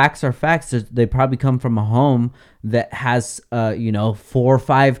 Facts are facts. They probably come from a home that has 4 or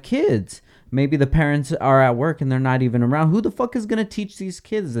 5 kids. Maybe the parents are at work and they're not even around. Who the fuck is going to teach these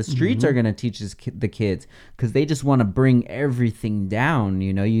kids? The streets are going to teach the kids, because they just want to bring everything down.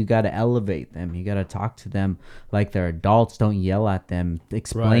 You know, you got to elevate them. You got to talk to them like they're adults. Don't yell at them.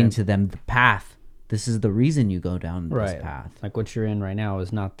 Explain to them the path. This is the reason you go down this path. Like what you're in right now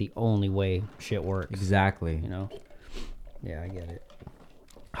is not the only way shit works. Exactly. You know? Yeah, I get it.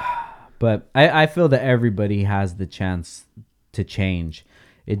 But I feel that everybody has the chance to change.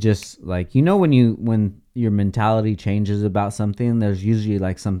 It just like, you know, when your mentality changes about something, there's usually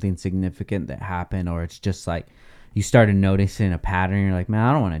like something significant that happened, or it's just like you started noticing a pattern. You're like, man,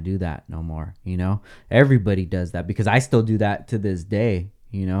 I don't want to do that no more. You know, everybody does that, because I still do that to this day,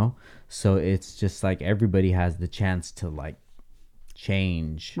 you know? So it's just like everybody has the chance to like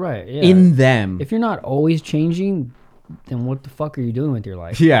change in them. If you're not always changing, then what the fuck are you doing with your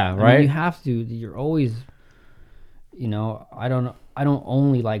life? Yeah, right. I mean, you have to. You're always, you know. I don't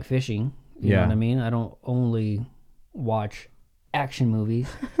only like fishing. You know what I mean? I don't only watch action movies.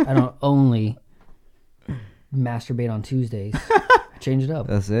 I don't only masturbate on Tuesdays. Change it up.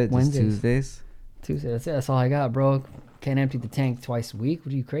 That's it. Wednesdays. Just Tuesday. That's it. That's all I got, bro. Can't empty the tank twice a week.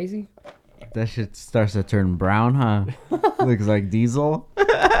 What are you, crazy? That shit starts to turn brown, huh? Looks like diesel. Is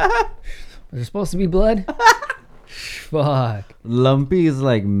there supposed to be blood? Fuck. Lumpy is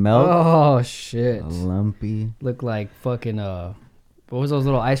like milk. Oh shit. Lumpy. Look like fucking what was those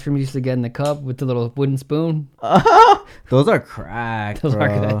little ice cream you used to get in the cup with the little wooden spoon? Those are crack, Those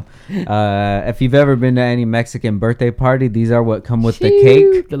bro. are If you've ever been to any Mexican birthday party, these are what come with the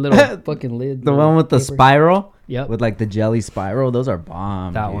cake. The little fucking lid. The one with the spiral. Yep. With like the jelly spiral. Those are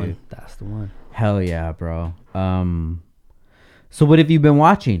bomb. That dude. one. That's the one. Hell yeah, bro. So what have you been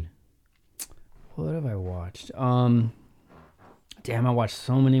watching? What have I watched? Damn, I watched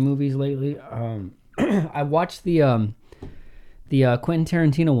so many movies lately. I watched the Quentin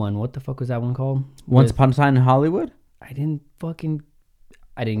Tarantino one. What the fuck was that one called? Once Upon a Time in Hollywood? I didn't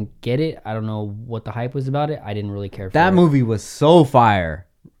get it. I don't know what the hype was about it. I didn't really care for that it. movie was so fire.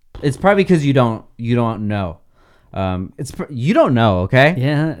 It's probably because you don't know. You don't know, okay?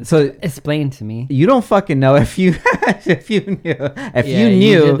 Yeah. So explain to me. you don't fucking know if you if you knew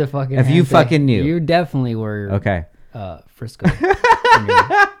You definitely were okay. Frisco in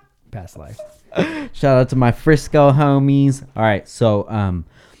your past life. Shout out to my Frisco homies. All right, so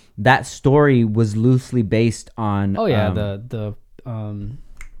that story was loosely based on the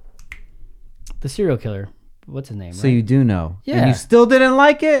serial killer. What's his name? So you do know. Yeah. And you still didn't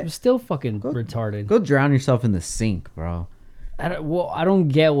like I'm it? still fucking retarded. Go drown yourself in the sink, bro. I don't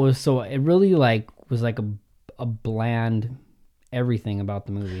get what was so. It really was like a bland everything about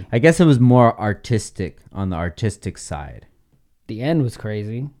the movie. I guess it was more artistic, on the artistic side. The end was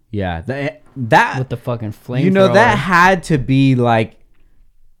crazy. Yeah, that with the fucking flame. You know, that had to be like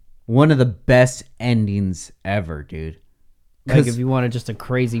one of the best endings ever, dude. Like if you wanted just a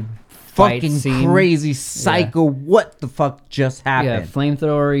crazy fucking scene. crazy psycho, what the fuck just happened? Yeah,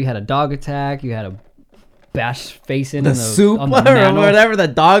 flamethrower. You had a dog attack. You had a bash face in the soup on the or whatever, the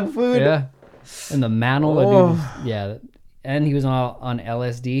dog food. Yeah, and the mantle. Oh. Yeah, and he was on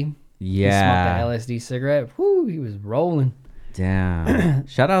LSD. Yeah, he smoked the LSD cigarette. Whoo, he was rolling. Damn.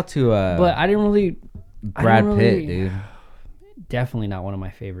 Shout out to but I didn't really Brad Pitt, dude. definitely not one of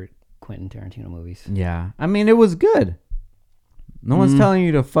my favorite Quentin Tarantino movies. Yeah. I mean, it was good. No one's telling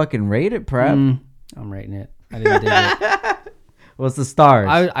you to fucking rate it, Prep. I'm rating it. I didn't dig it. What's the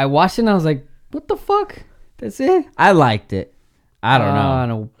stars? I watched it and I was like, what the fuck? That's it? I liked it. I don't know.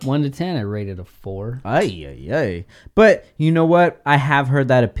 On a 1 to 10, I rated a 4. Ay. But you know what? I have heard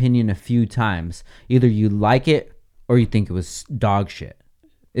that opinion a few times. Either you like it or you think it was dog shit.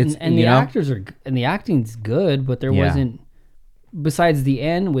 It's And the actors are, and the acting's good, but there wasn't, besides the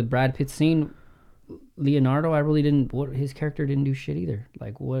end with Brad Pitt scene, Leonardo, I really didn't, his character didn't do shit either.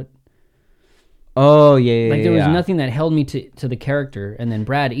 Like what? Oh, yeah. Like there was nothing that held me to the character, and then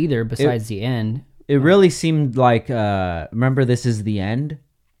Brad either, besides the end. It really seemed like, remember This Is the End?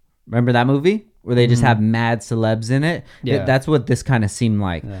 Remember that movie? Where they just have mad celebs in it? Yeah. That's what this kind of seemed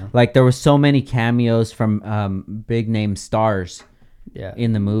like. Yeah. Like there were so many cameos from big name stars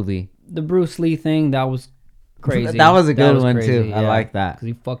in the movie. The Bruce Lee thing, that was crazy. That was a good one crazy, too. I like that. Because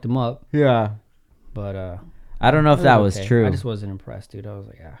he fucked him up. Yeah. But I don't know if that was okay. true. I just wasn't impressed, dude. I was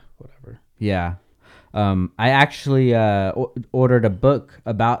like, whatever. Yeah. I actually ordered a book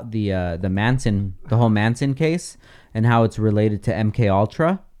about the whole Manson case and how it's related to MK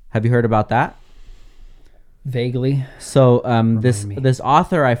Ultra. Have you heard about that? Vaguely. So this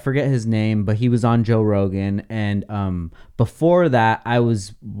author, I forget his name, but he was on Joe Rogan, and before that I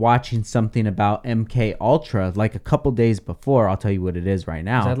was watching something about MK Ultra like a couple days before. I'll tell you what it is right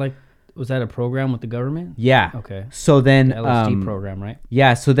now. Was that a program with the government? Yeah. Okay. So then The LSD program, right?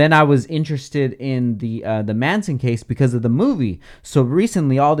 Yeah, so then I was interested in the Manson case because of the movie. So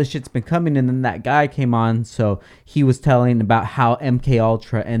recently all this shit's been coming, and then that guy came on, so he was telling about how MK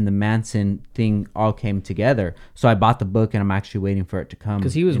Ultra and the Manson thing all came together. So I bought the book, and I'm actually waiting for it to come.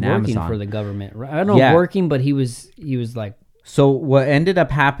 Because he was in working Amazon. for the government. Right? I don't know working, but he was like. So what ended up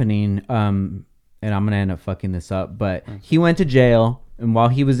happening, and I'm gonna end up fucking this up, but he went to jail. And while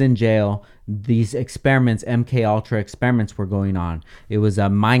he was in jail, these experiments, MK Ultra experiments, were going on. It was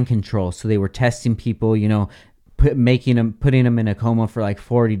mind control. So they were testing people, putting them in a coma for like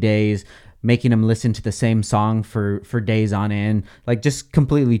 40 days, making them listen to the same song for days on end, like just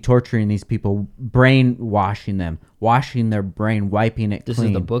completely torturing these people, brainwashing them, washing their brain, wiping it This clean.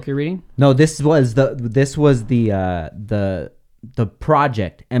 is the book you're reading? No, this was the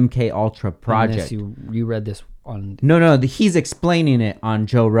project, MK Ultra project. You read this on... No, he's explaining it on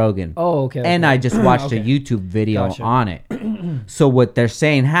Joe Rogan. Oh, okay. And I just watched a Okay. YouTube video Gotcha. on it. So what they're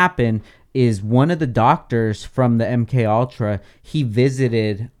saying happened is one of the doctors from the MK Ultra, he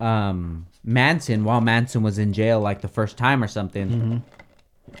visited Manson while Manson was in jail, like the first time or something. Mm-hmm.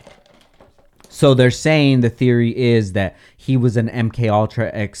 So they're saying the theory is that he was an MK Ultra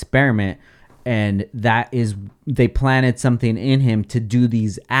experiment, and that is they planted something in him to do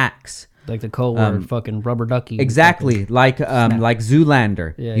these acts. Like the Cold War fucking rubber ducky. Exactly, like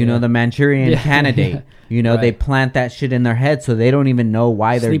Zoolander, Yeah, the Manchurian Candidate. They plant that shit in their head so they don't even know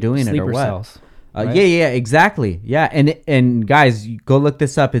why they're doing it or what. Cells, right? Yeah, exactly. Yeah, and guys, go look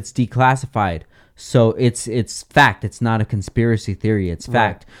this up. It's declassified, so it's fact. It's not a conspiracy theory. It's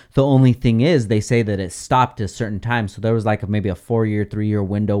fact. Right. The only thing is, they say that it stopped at a certain time. So there was like maybe a 3-year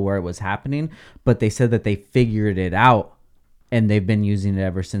window where it was happening, but they said that they figured it out. And they've been using it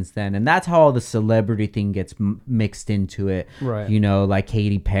ever since then. And that's how all the celebrity thing gets mixed into it. Right. Like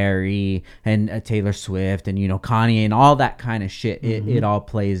Katy Perry and Taylor Swift and, Kanye and all that kind of shit. Mm-hmm. It all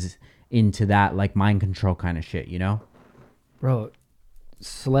plays into that, like, mind control kind of shit, Bro,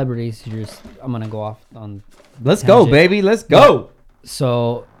 celebrities, I'm going to go off on... Let's go, baby. Let's go.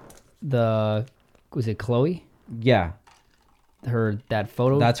 So, was it Chloe? Yeah. That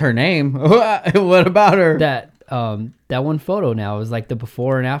photo? That's her name. What about her? That one photo now is like the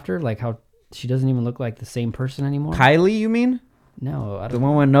before and after, like how she doesn't even look like the same person anymore. Kylie, you mean? No, I don't. The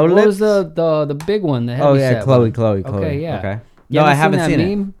one with no lips. What was the big one? The heavyset Chloe. Okay, yeah. Okay. No, I haven't seen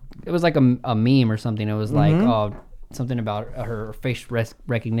meme? It was like a meme or something. It was like something about her face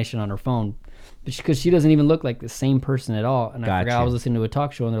recognition on her phone, because she doesn't even look like the same person at all. And I forgot I was listening to a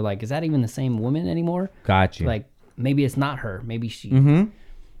talk show, and they're like, "Is that even the same woman anymore?" Got you. Like maybe it's not her. Maybe she. Mm-hmm.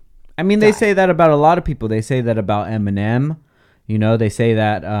 I mean, they say that about a lot of people. They say that about Eminem. They say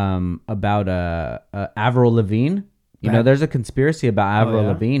that about Avril Lavigne. There's a conspiracy about Avril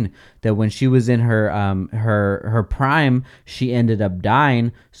Lavigne that when she was in her prime, she ended up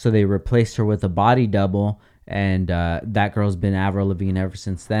dying. So they replaced her with a body double, and that girl's been Avril Lavigne ever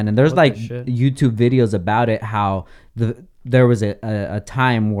since then. And there's YouTube videos about it. How there was a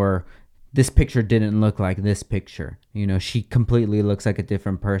time where this picture didn't look like this picture. She completely looks like a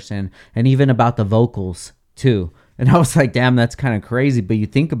different person. And even about the vocals, too. And I was like, damn, that's kind of crazy. But you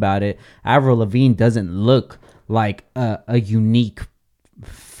think about it, Avril Lavigne doesn't look like a unique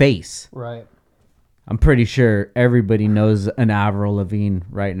face. Right. I'm pretty sure everybody knows an Avril Lavigne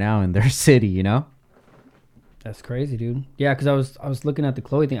right now in their city, you know? That's crazy, dude. Yeah, because I was looking at the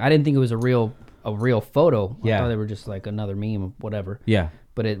Chloe thing. I didn't think it was a real photo. I thought they were just like another meme or whatever. Yeah.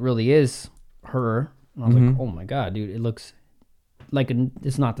 But it really is her. And I was like, oh my God, dude, it looks like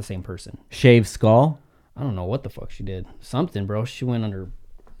it's not the same person. Shaved skull. I don't know what the fuck she did. Something, bro. She went under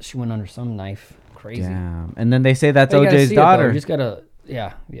some knife. Crazy. Damn. And then they say that's You gotta OJ's see it, though. daughter. You just gotta,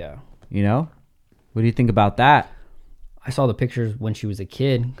 yeah. You know? What do you think about that? I saw the pictures when she was a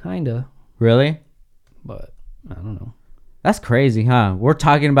kid, kinda, Really? but I don't know. That's crazy, huh? We're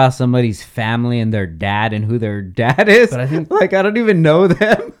talking about somebody's family and their dad and who their dad is. But I think- like, I don't even know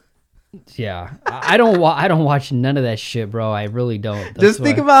them. Yeah, I don't watch none of that shit, bro. I really don't. Just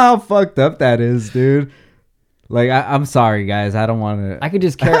think about how fucked up that is, dude. Like, I'm sorry, guys. I don't want to. I could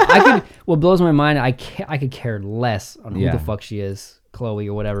just care. What blows my mind, I could care less on who the fuck she is, Chloe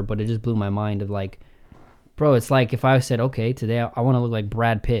or whatever. But it just blew my mind of like, bro, it's like if I said, okay, today I want to look like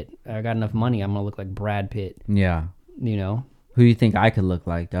Brad Pitt. I got enough money. I'm gonna look like Brad Pitt. Yeah. You know. Who do you think I could look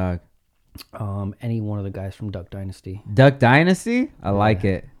like, dog? Any one of the guys from Duck Dynasty. Duck Dynasty? I like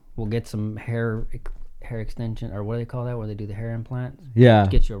it. We'll get some hair extension, or what do they call that? Where they do the hair implant? Yeah.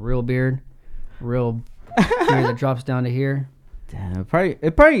 Get you a real beard, beard that drops down to here. Damn,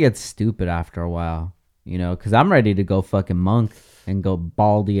 it probably gets stupid after a while, you know, because I'm ready to go fucking monk and go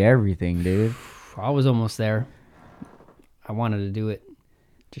baldy everything, dude. I was almost there. I wanted to do it.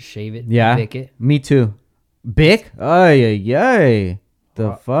 Just shave it. Yeah. Bick it. Me too. Bick? Ay.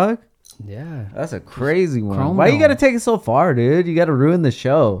 The fuck? Yeah. That's a crazy one. Chrome Why you dome. gotta take it so far, dude? You gotta ruin the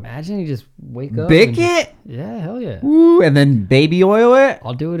show. Imagine you just wake up. Bick and just- it? Yeah, hell yeah. Woo, and then baby oil it?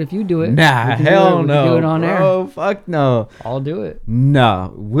 I'll do it if you do it. Nah, We can hell we can no. do it on air. Bro, fuck no. I'll do it.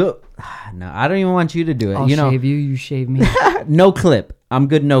 No. No, I don't even want you to do it. I'll you know, shave you. You shave me. no clip. I'm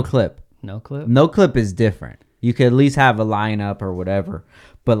good no clip. No clip. No clip is different. You could at least have a lineup or whatever.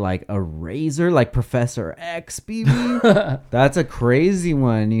 But like a razor, like Professor X, BB, that's a crazy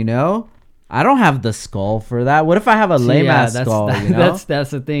one, you know? I don't have the skull for that. What if I have a lame ass skull, you know?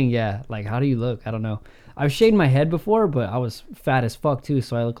 That's the thing, yeah. Like, how do you look? I don't know. I've shaved my head before, but I was fat as fuck too,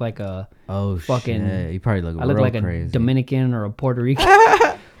 so I look like a fucking. Shit. You probably look I look real like crazy. a Dominican or a Puerto Rican.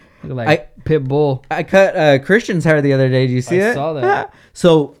 I look like Pit Bull. I cut Christian's hair the other day. Did you see it? I saw that.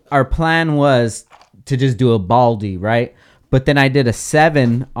 So our plan was to just do a baldy, right? But then I did a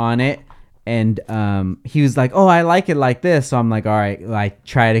 7 on it, and he was like, "Oh, I like it like this." So I'm like, "All right, like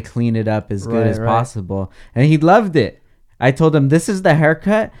try to clean it up as good as possible." And he loved it. I told him this is the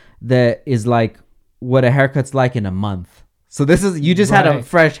haircut that is like what a haircut's like in a month. So this is you just had a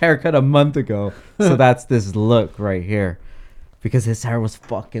fresh haircut a month ago. So that's this look right here, because his hair was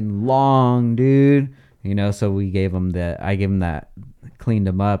fucking long, dude. You know, so I gave him that, cleaned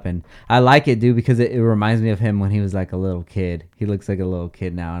him up, and I like it, dude, because it reminds me of him when he was like a little kid. He looks like a little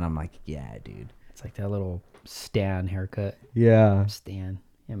kid now, and I'm like, yeah, dude. It's like that little Stan haircut. Yeah. Stan,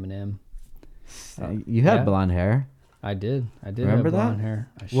 Eminem. You had yeah. blonde hair. I did. Remember have blonde that? hair.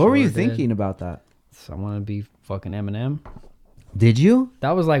 What were you did. thinking about that? So I want to be fucking Eminem. Did you?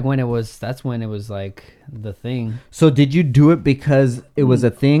 That was like when it was. That's when it was like the thing. So did you do it because it was a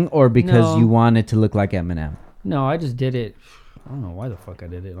thing, or because No. you wanted to look like Eminem? No, I just did it. I don't know why the fuck I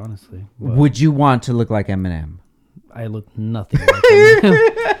did it, honestly. But Would you want to look like Eminem? I look nothing like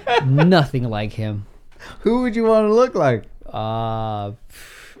him. Nothing like him. Who would you want to look like?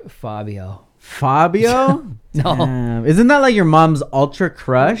 Fabio. Fabio? No. Damn. Isn't that like your mom's ultra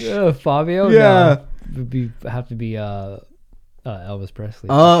crush? Fabio? Yeah. No. Have to be Elvis Presley.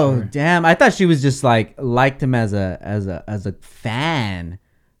 for Oh, sure. damn. I thought she was just like liked him as a fan.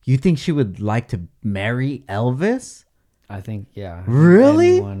 You think she would like to marry Elvis? I think, yeah.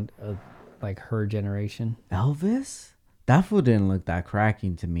 Really? Anyone, like her generation. Elvis? That fool didn't look that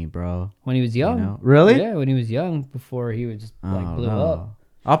cracking to me, bro. When he was young. You know? Really? Yeah, when he was young, before he was just like Oh, blew no. up.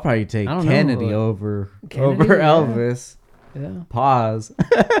 I'll probably take I don't know, Kennedy but- over Kennedy, yeah. Elvis. Yeah. Pause.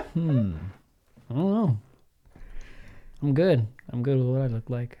 I don't know. I'm good. I'm good with what I look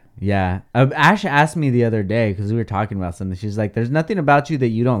like. Yeah. Ash asked me the other day, because we were talking about something. She's like, there's nothing about you that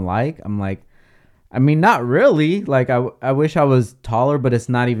you don't like. I'm like, I mean, not really. Like, I wish I was taller, but it's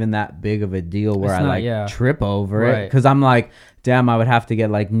not even that big of a deal where It's I not, like yeah. trip over it. Right. Because I'm like, damn, I would have to get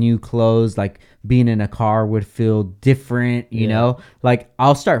like new clothes. Like being in a car would feel different, you Yeah. know? Like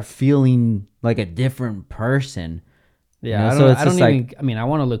I'll start feeling like a different person. Yeah, You know, I so don't, it's I don't just even. I mean, I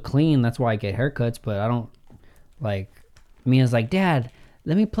want to look clean. That's why I get haircuts. But I don't like. Mia's like, Dad,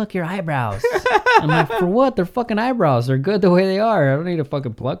 let me pluck your eyebrows. I'm like, for what? They're fucking eyebrows. They're good the way they are. I don't need to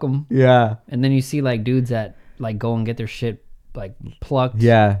fucking pluck them. Yeah. And then you see like dudes that like go and get their shit like plucked.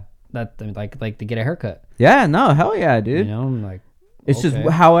 Yeah. That like to get a haircut. Yeah. No. Hell yeah, dude. You know, I'm like, It's okay. just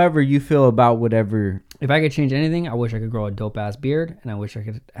however you feel about whatever. If I could change anything, I wish I could grow a dope ass beard, and I wish I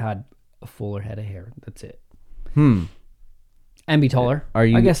could had a fuller head of hair. That's it. And be taller. Are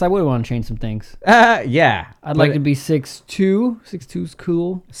you- I guess I would want to change some things. Yeah. I'd like to be 6'2". 6'2"'s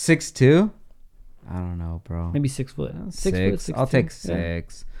cool. 6'2". I don't know, bro. Maybe 6 foot. 6 Six. foot. I'll 6'2". take Yeah.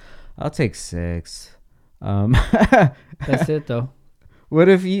 6. I'll take 6. That's it though. What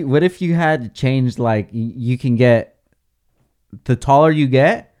if you had to change, like you can get the taller you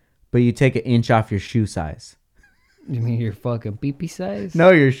get, but you take an inch off your shoe size? You mean your fucking pee-pee size?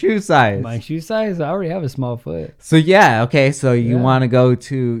 No, your shoe size. My shoe size? I already have a small foot. So yeah, okay. So you Yeah. want to go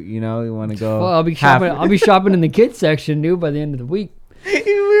to, you want to go. Well, I'll be shopping. I'll be shopping in the kids section, dude. By the end of the week,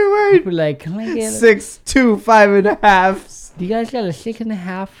 We're wearing we're like, can I get? 6'2", 5.5. Do you guys got a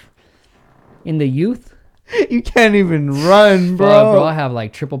 6.5 in the youth? You can't even run, Fuck, bro. bro, I have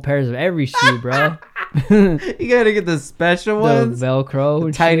like triple pairs of every shoe, bro. You gotta get the special The ones, Velcro,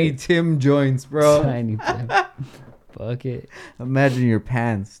 and tiny shit. Tim joints, bro. Tiny. Fuck it. Imagine your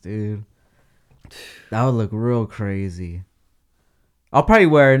pants, dude. That would look real crazy. I'll probably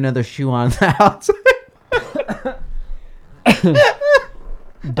wear another shoe on the outside.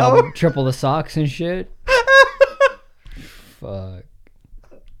 Triple the socks and shit. Fuck.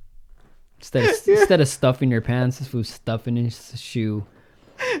 Instead of stuffing your pants, this was stuffing his shoe.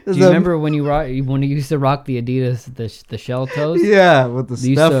 Do you remember when you used to rock the Adidas, the shell toes? Yeah, with the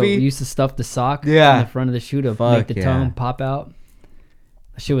We stuffy. used to stuff the sock Yeah. on the front of the shoe to Fuck make the yeah. tongue pop out.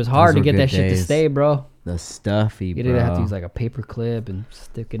 That shit was hard Those to were get that good shit to days. stay, bro. The stuffy, You bro. didn't have to use like a paper clip and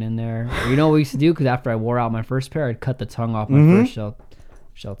stick it in there. Or you know what we used to do? Because after I wore out my first pair, I'd cut the tongue off my first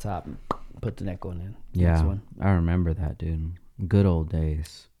shell top and put the neck one in. Next Yeah, one. I remember that, dude. Good old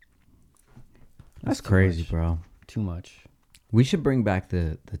days. That's too crazy, much. bro. Too much. We should bring back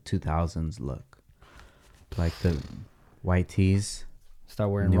the 2000s look, like the white tees, Start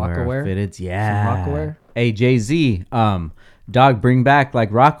wearing new era Rockaware. fitteds. Yeah, Rockaware? Hey, Jay-Z, dog, bring back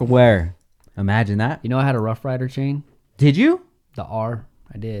like Rockaware. Imagine that. You know I had a Rough Rider chain? Did you? The R.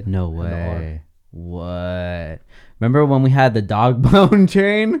 I did. No I had the R. way. What? Remember when we had the dog bone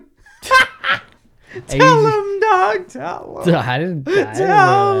chain? Tell him, dog. Tell him. I didn't wear that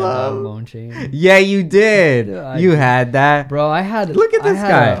Tell dog bone chain. Yeah, you did. Yeah, I You did. had that. Bro, I had. Look at I this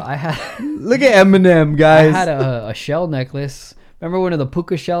had guy. I had. Look at Eminem, I guys. had a shell necklace. Remember one of the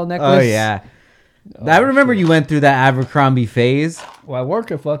puka shell necklace? Oh yeah. I remember you went through that Abercrombie phase. Well, I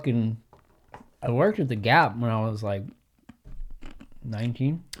worked at the Gap when I was like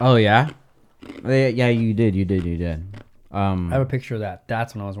 19. Oh yeah. Yeah, you did. I have a picture of that.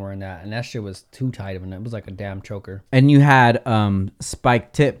 That's when I was wearing that, and that shit was too tight of it was like a damn choker. And you had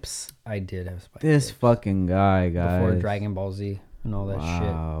spike tips. I did have spikes This fucking guy, guys. before Dragon Ball Z and all that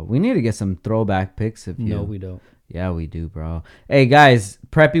Wow. We need to get some throwback pics of shit. you. No, we don't. Yeah, we do, bro. Hey guys,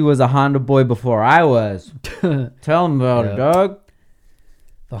 Preppy was a Honda boy before I was. Tell him about it, Yeah. dog.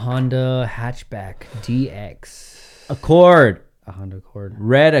 The Honda hatchback DX. Accord. A Honda Accord.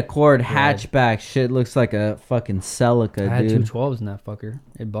 Red Accord hatchback. Shit looks like a fucking Celica, I had two dude. 12s in that fucker.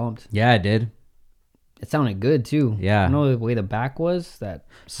 It bumped. Yeah, it did. It sounded good too. Yeah. I know the way the back was, that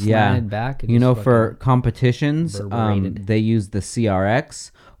Yeah. slanted back. It You just know, fucking- for competitions, reverberated. they use the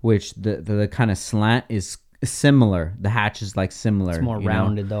CRX, which the kind of slant is similar. The hatch is like similar. it's more you know?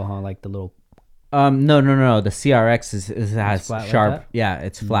 rounded though, huh? Like the little. No. The CRX has flat like sharp. that? Yeah,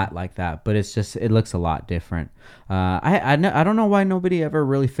 it's flat like that, but it's just it looks a lot different. I don't know why nobody ever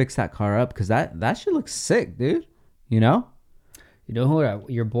really fixed that car up because that shit looks sick, dude. You know? You know who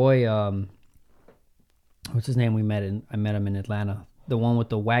your boy? What's his name? I met him in Atlanta. The one with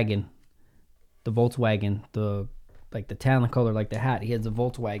the wagon, the Volkswagen, the tan color like the hat. He has a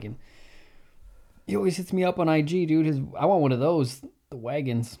Volkswagen. He always hits me up on IG, dude. I want one of those. The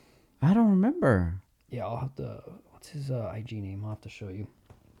wagons. I don't remember. Yeah, I'll have to. What's his IG name? I'll have to show you.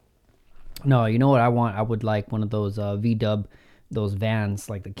 No, you know what I want? I would like one of those VW, those vans,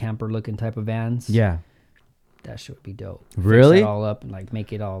 like the camper looking type of vans. Yeah. That shit would be dope. Really? Fix it all up and like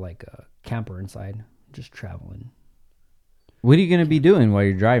make it all like a camper inside. Just traveling. What are you gonna be doing while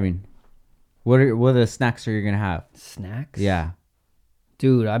you're driving? What are the snacks are you gonna have? Snacks? Yeah.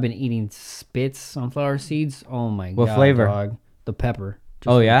 Dude, I've been eating Spitz sunflower seeds. Oh my god. What flavor? Dog. The pepper.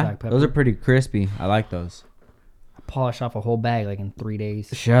 Just Oh the yeah, black pepper. those are pretty crispy. I like those. I polished off a whole bag like in 3 days.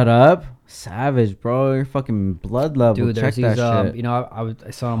 Shut up, savage, bro. Your fucking blood level. Dude, Check there's that these shit. you know,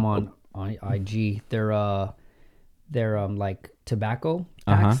 I saw them on IG. They're like tobacco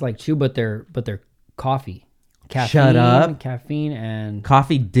packs, like chew, but they're coffee. Caffeine, Shut up. Caffeine and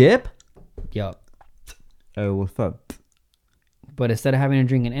Coffee dip. yup. Hey, what's up? But instead of having to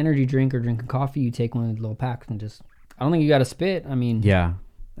drink an energy drink or drinking coffee, you take one of the little packs and just. I don't think you got to spit. I mean, Yeah.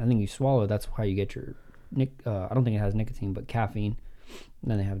 I think you swallow it. That's how you get your. I don't think it has nicotine, but caffeine.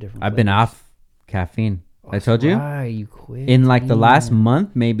 And then they have different. I've been flavors. off caffeine. I told you. Right, you quit. In like the last Damn.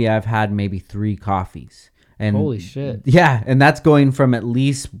 month, maybe I've had maybe 3 coffees. And Holy shit. Yeah, and that's going from at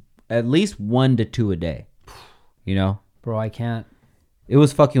least 1 to 2 a day. You know? Bro, I can't. It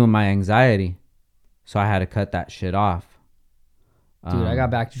was fucking with my anxiety. So I had to cut that shit off. Dude, I got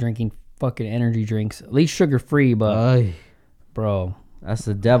back to drinking fucking energy drinks. At least sugar free, but Ay, bro. that's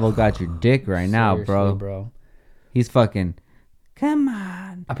the devil got your dick right now, Seriously, bro. He's fucking come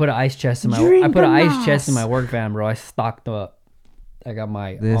on. I put an ice chest in my Drink I put an a ice chest in nos. my work van, bro. I stocked up. I got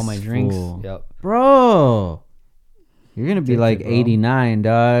my all This my drinks. fool. Yep. Bro. You're gonna be Addicted, like bro. 89,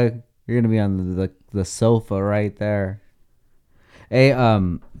 dog. You're gonna be on the sofa right there. Hey,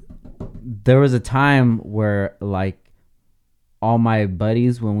 there was a time where like all my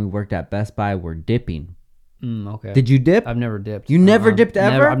buddies when we worked at Best Buy were dipping. Okay. Did you dip? I've never dipped. You never dipped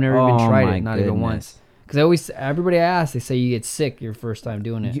ever? I've never even Oh tried my it, not even goodness. once. Because everybody I ask, they say you get sick your first time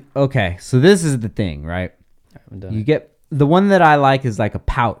doing it. Okay, so this is the thing, right? I haven't done You it. get the one that I like is like a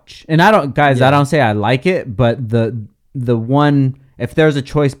pouch, and I don't, guys. Yeah. I don't say I like it, but the one, if there's a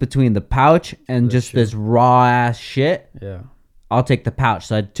choice between the pouch and That's just true. this raw ass shit, Yeah. I'll take the pouch.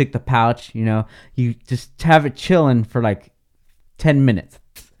 So I took the pouch. You know, you just have it chilling for like 10 minutes.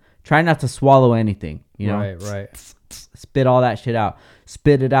 Try not to swallow anything. You know, Right. spit all that shit out.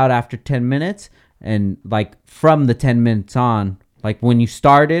 Spit it out after 10 minutes, and like from the 10 minutes on, like when you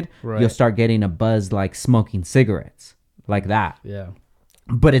started, Right. you'll start getting a buzz like smoking cigarettes, like that. Yeah.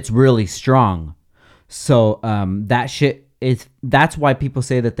 But it's really strong. So that shit is, that's why people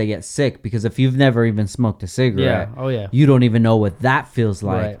say that they get sick, because if you've never even smoked a cigarette, Yeah. Oh yeah. you don't even know what that feels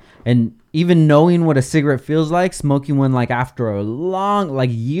like. Right. And even knowing what a cigarette feels like, smoking one like after a long, like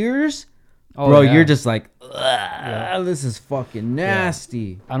years, Oh, bro, yeah. you're just like, this is fucking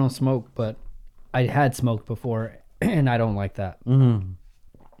nasty. I don't smoke, but I had smoked before, and I don't like that. Mm-hmm.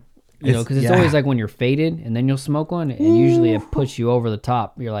 You know, because it's always like when you're faded, and then you'll smoke one, and usually it puts you over the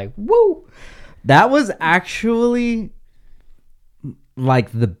top. You're like, woo. That was actually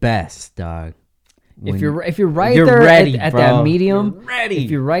like the best, dog. If you're right you're there ready, at bro. that medium, You're ready.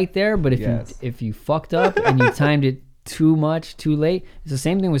 if you're right there, but Yes. if you fucked up and you timed it too much, too late, it's the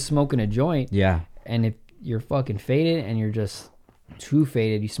same thing with smoking a joint. Yeah. And if you're fucking faded and you're just too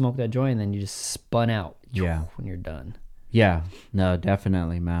faded, you smoke that joint and then you just spun out. Yeah. When you're done. Yeah, no,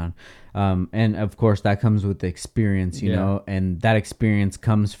 definitely, man. And of course, that comes with the experience, you Yeah. know, and that experience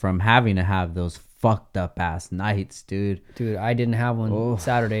comes from having to have those fucked up ass nights, dude. Dude, I didn't have one Oh.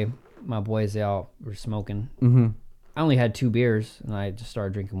 Saturday. My boys, they all were smoking. Mm-hmm. I only had 2 beers and I just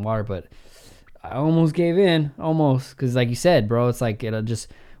started drinking water, but I almost gave in. Almost. Because like you said, bro, it's like it'll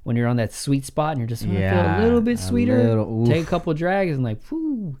just, when you're on that sweet spot and you're just feel Yeah, a little bit a sweeter, little, oof. take a couple drags and like,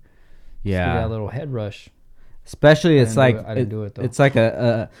 whoo. Get Yeah. that little head rush. Especially, it's like I didn't do it, though. It's like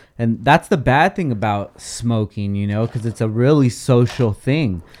and that's the bad thing about smoking, you know, because it's a really social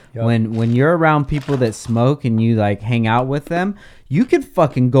thing. Yup. When you're around people that smoke and you like hang out with them, you could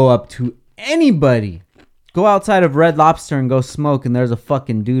fucking go up to anybody. Go outside of Red Lobster and go smoke, and there's a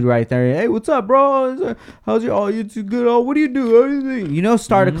fucking dude right there. Hey, what's up, bro? How's your? Oh, you too good? Oh, what do you do? How do you think? You know,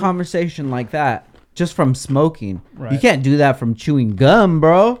 start a conversation like that just from smoking. You Right. can't do that from chewing gum,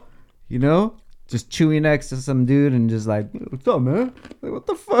 bro. You know, just chewing next to some dude and just like, what's up, man? Like, what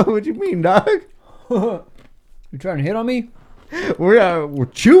the fuck? What you mean, dog? You trying to hit on me? We're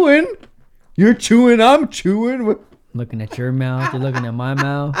chewing. You're chewing. I'm chewing. Looking at your mouth. You're looking at my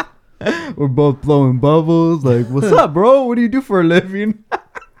mouth. We're both blowing bubbles. Like, what's up, bro? What do you do for a living?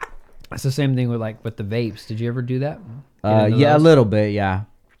 It's the same thing with the vapes. Did you ever do that? Get into Yeah, a those? little bit. Yeah,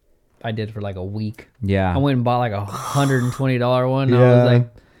 I did for like a week. yeah. I went and bought like $120 one. And I Yeah. was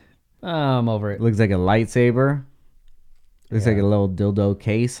like, I'm over it. Looks like a lightsaber. Looks Yeah. like a little dildo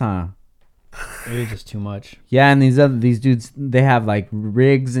case, huh? It was just too much. Yeah, and these dudes, they have like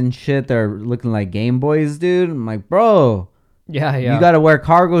rigs and shit. They're looking like Game Boys, dude. I'm like, bro, Yeah. you gotta wear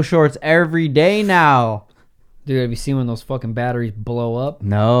cargo shorts every day now. Dude, have you seen when those fucking batteries blow up?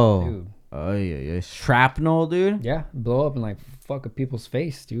 No. Dude. Oh yeah, shrapnel, dude. Yeah, blow up and like fuck a people's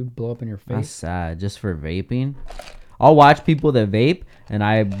face, dude. Blow up in your That's face. sad. Just for vaping. I'll watch people that vape, and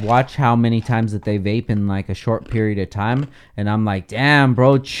I watch how many times that they vape in like a short period of time, and I'm like, damn,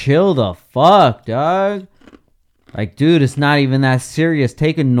 bro, chill the fuck, dog. Like, dude, it's not even that serious.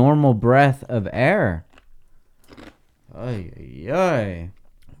 Take a normal breath of air. Ay, ay, ay.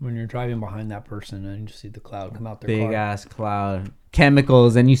 When you're driving behind that person and you just see the cloud come out their Big car. ass cloud.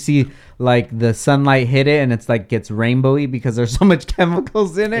 Chemicals, and you see like the sunlight hit it and it's like gets rainbowy because there's so much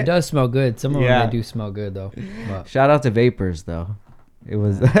chemicals in It it. does smell good. Some of Yeah. them they do smell good though. But Shout out to Vapors though. It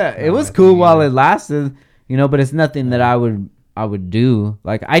was it was I cool think while either. it lasted, but it's nothing that I would do.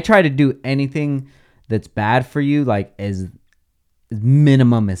 Like I try to do anything that's bad for you like as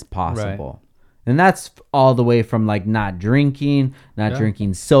minimum as possible. And that's all the way from like not drinking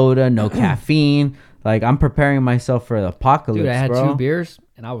soda, no caffeine. Like I'm preparing myself for the apocalypse, dude, I had bro. 2 beers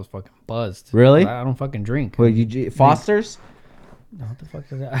and I was fucking buzzed. Really? I don't fucking drink. Wait, Foster's? No, what the fuck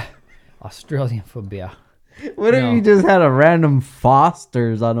is that? Australian phobia. What if No. you just had a random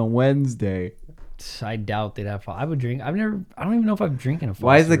Foster's on a Wednesday? I doubt they'd have. I would drink. I don't even know if I'm drinking a Foster's.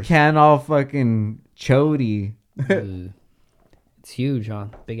 Why is the can all fucking chody? Ugh. It's huge, huh?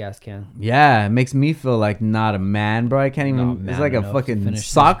 Big ass can. Yeah, it makes me feel like not a man, bro. I can't even. Not It's man like a enough to fucking finish this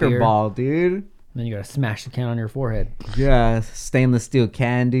soccer beer. ball, dude. Then you gotta smash the can on your forehead. Yeah, stainless steel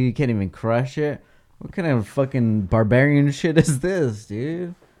can, dude. You can't even crush it. What kind of fucking barbarian shit is this,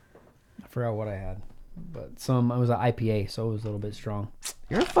 dude? I forgot what I had, but it was an IPA, so it was a little bit strong.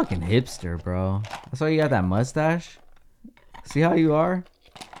 You're a fucking hipster, bro. That's why you got that mustache. See how you are?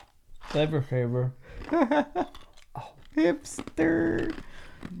 Never favor. Hipster.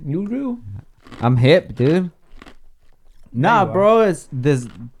 You do. I'm hip, dude. Nah, you are. bro, it's this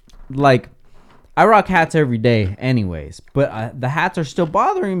like I rock hats every day anyways, but the hats are still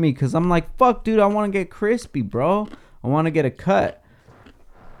bothering me because I'm like, fuck, dude, I want to get crispy, bro. I want to get a cut.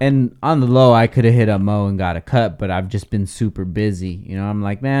 And on the low, I could have hit up Mo and got a cut, but I've just been super busy. I'm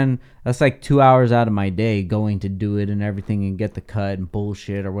like, man, that's like 2 hours out of my day going to do it and everything and get the cut and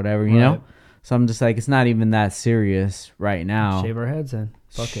bullshit or whatever, you know? Right. So I'm just like, it's not even that serious right now. Shave our heads then.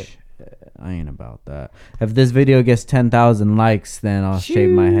 Fuck it. I ain't about that. If this video gets 10,000 likes, then I'll shave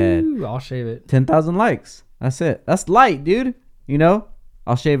my head. Shoo, I'll shave it. 10,000 likes. That's it. That's light, dude.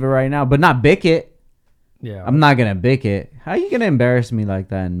 I'll shave it right now, but not bick it. Yeah. I'm not gonna bick it. How you gonna embarrass me like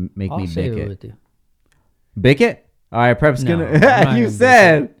that and make I'll me shave bick it it? with you. Bick it? All right, Prep's No, gonna. I'm not You gonna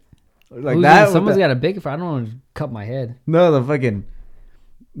said like that. with Someone's the- got to big if I don't want to cut my head. No, the fucking.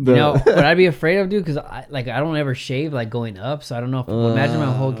 The, You know what I'd be afraid of, dude? Because I don't ever shave like going up, so I don't know if imagine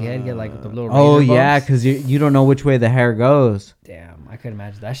my whole head get like the little. oh razor yeah, bumps. because you don't know which way the hair goes. Damn, I could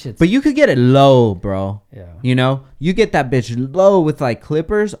imagine that shit. But you could get it low, bro. Yeah. You get that bitch low with like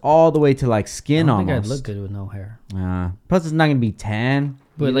clippers all the way to like I skin don't think I'd almost. look good with no hair. Plus, it's not gonna be tan.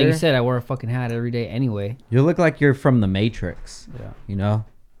 But like you either. said, I wear a fucking hat every day anyway. You look like you're from the Matrix. Yeah.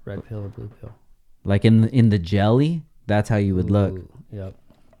 Red pill or blue pill. Like in the jelly. That's how you would look. Ooh, yep.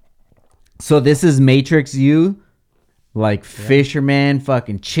 So this is Matrix you, like fisherman,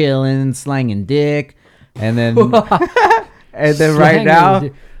 fucking chilling, slanging dick, and then and then right Slanging now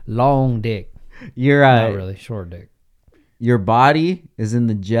long dick. you're Not really short dick. your body is in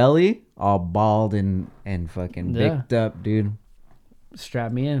the jelly, all bald and fucking Yeah. bicked up, dude.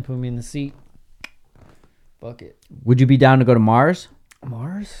 Strap me in, put me in the seat. Fuck it. Would you be down to go to Mars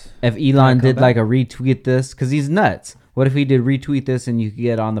Mars? if Elon come did back? like a retweet this? Because he's nuts. What if he did retweet this and you could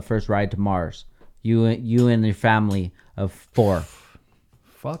get on the first ride to Mars? You and your family of 4.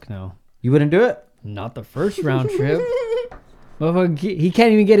 Fuck no. You wouldn't do it? Not the first round trip. Motherfucker, he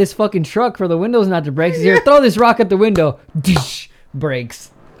can't even get his fucking truck for the windows not to break. He's here, throw this rock at the window. Dish,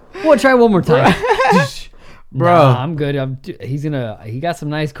 breaks. We'll try one more time. Dish. Bro. Nah, I'm good. He got some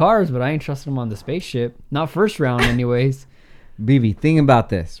nice cars, but I ain't trusting him on the spaceship. Not first round, anyways. BB, think about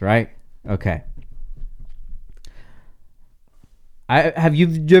this, right? Okay.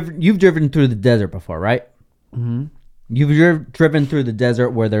 You've driven through the desert before, right? Mm-hmm. You've driven through the desert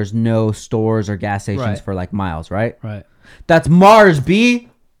where there's no stores or gas stations Right. for like miles, right? Right. That's Mars, B.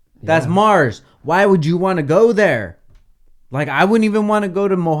 That's Yeah. Mars. Why would you want to go there? Like, I wouldn't even want to go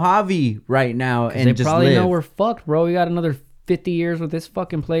to Mojave right now and They just probably live. know we're fucked, bro. We got another 50 years with this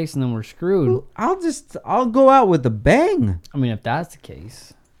fucking place, and then we're screwed. I'll go out with a bang. I mean, if that's the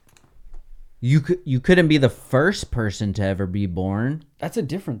case, You couldn't be the first person to ever be born. that's a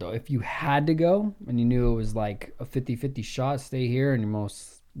different though. If you had to go and you knew it was like a 50-50 shot, stay here, and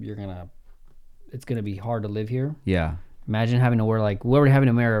it's gonna be hard to live here. Yeah. Imagine having to wear like whoever having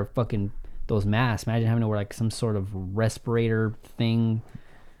to wear fucking those masks. Imagine having to wear like some sort of respirator thing.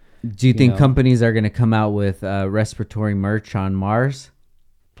 Do you think know. companies are going to come out with respiratory merch on Mars?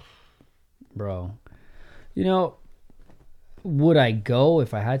 Bro, would I go?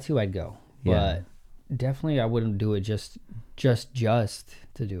 If I had to, I'd go. Yeah. But definitely I wouldn't do it just to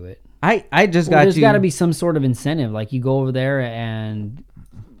do it. I just Well, got there's you. got to be some sort of incentive. Like you go over there and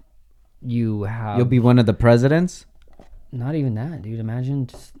you'll You'll be one of the presidents. Not even that, dude. Imagine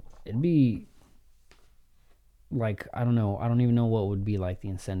just it'd be like I don't know. I don't even know what would be like the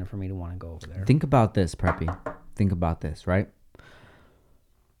incentive for me to want to go over there. Think about this, Preppy. Think about this, right?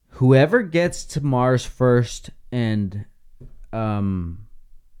 Whoever gets to Mars first and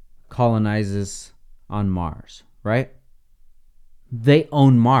colonizes on Mars, right? They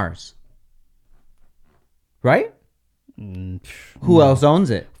own Mars. Right? Who else owns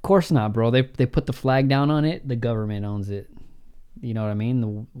it? Of course not, bro. They put the flag down on it. The government owns it. You know what I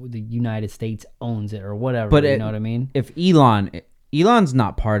mean? The United States owns it or whatever. But you know what I mean? If Elon's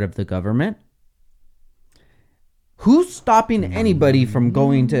not part of the government, who's stopping anybody from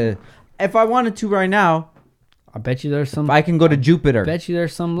going to? If I wanted to right now, I bet you there's some. I can go to Jupiter. I bet you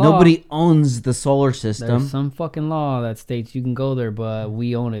there's some law. Nobody owns the solar system. There's some fucking law that states you can go there, but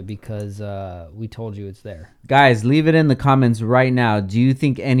we own it because we told you it's there. Guys, leave it in the comments right now. Do you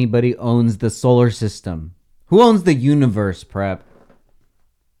think anybody owns the solar system? Who owns the universe, Prep?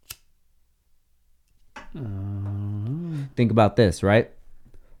 Think about this, right?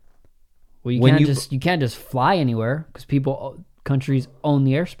 Well, When you can't just fly anywhere because countries own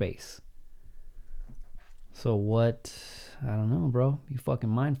the airspace. So what? I don't know, bro. You fucking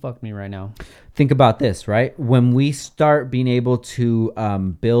mind fucked me right now. Think about this, right? When we start being able to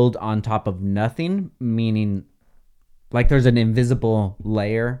build on top of nothing, meaning like there's an invisible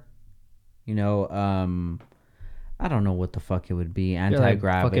layer, you know, I don't know what the fuck it would be,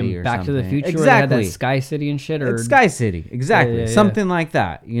 anti-gravity or Back something. to the Future, exactly. where they had that Sky City and shit, or It's Sky City, exactly, Yeah. something like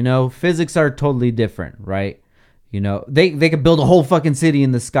that. You know, physics are totally different, right? You know, they could build a whole fucking city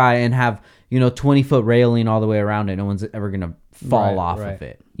in the sky and have 20-foot railing all the way around it. No one's ever gonna fall off of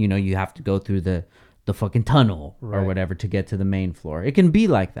it. You know, you have to go through the fucking tunnel or whatever to get to the main floor. It can be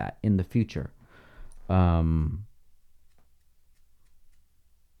like that in the future. What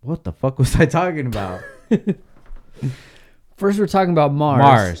the fuck was I talking about? First, we're talking about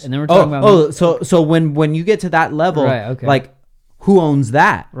Mars, and then we're talking about so when you get to that level, like who owns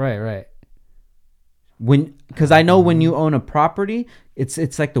that? Right. Because I know when you own a property,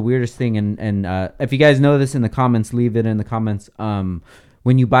 it's like the weirdest thing. And if you guys know this in the comments, leave it in the comments.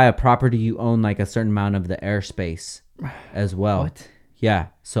 When you buy a property, you own like a certain amount of the airspace as well. What? Yeah.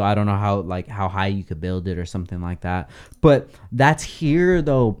 So I don't know how high you could build it or something like that. But that's here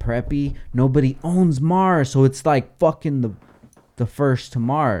though, Preppy. Nobody owns Mars, so it's like fucking the first to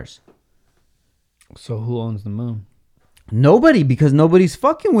Mars. So who owns the moon? Nobody, because nobody's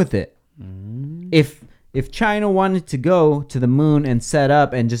fucking with it. If China wanted to go to the moon and set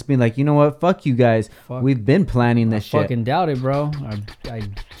up and just be like, you know what, fuck you guys, we've been planning this shit. Fucking doubt it, bro.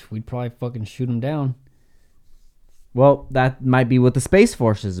 We'd probably fucking shoot them down. Well, that might be what the Space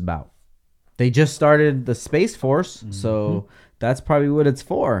Force is about. They just started the Space Force, so that's probably what it's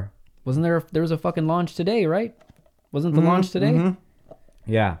for. Wasn't there was a fucking launch today, right? Wasn't the launch today?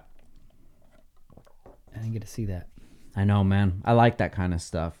 Yeah. I didn't get to see that. I know, man. I like that kind of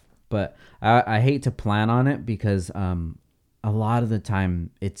stuff. But I hate to plan on it because a lot of the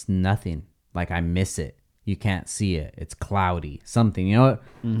time it's nothing. Like I miss it. You can't see it. It's cloudy. Something. You know what?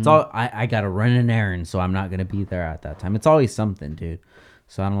 It's all I gotta run an errand, so I'm not gonna be there at that time. It's always something, dude.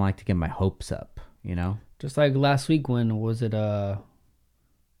 So I don't like to get my hopes up, you know? Just like last week when was it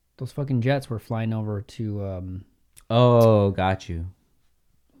those fucking jets were flying over to Oh, got you.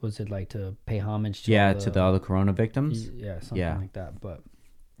 Was it like to pay homage to all the corona victims? Yeah, something like that. But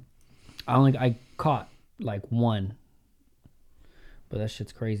I caught like one. But that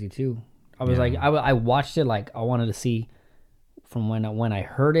shit's crazy too. I was like, I watched it like I wanted to see from when I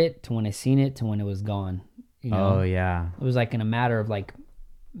heard it to when I seen it to when it was gone. You know? Oh yeah. It was like in a matter of like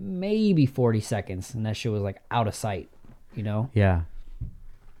maybe 40 seconds, and that shit was like out of sight. You know? Yeah.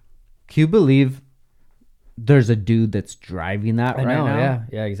 Can you believe there's a dude that's driving that right now?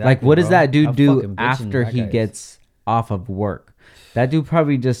 Yeah, exactly. Like, what does that dude I'm do fucking bitching after that he guy is. gets off of work? That dude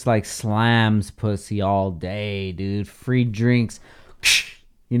probably just like slams pussy all day, dude. Free drinks,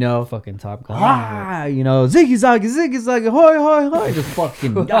 you know. Fucking Top Gun. Ah, you know, ziggy zaggy, hoy hoy hoy, just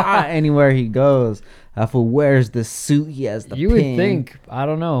fucking anywhere he goes. That fool wears the suit. He has the You pin. would think. I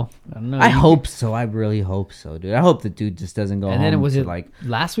don't know. I hope so. I really hope so, dude. I hope the dude just doesn't go And home then it was to it like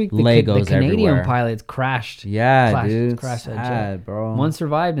last week. The Legos Canadian everywhere. pilots crashed. Yeah, dude. Crashed that Sad, jet. bro. One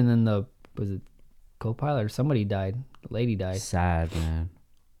survived, and then was it co-pilot or somebody died? The lady died. Sad, man.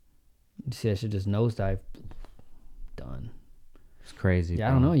 You see, I should just nosedive. Done. It's crazy. Yeah, bro.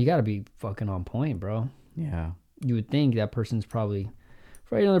 I don't know. You got to be fucking on point, bro. Yeah. You would think that person's probably,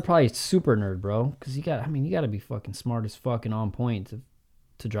 they're probably super nerd, bro. Because you got to be fucking smart as fucking on point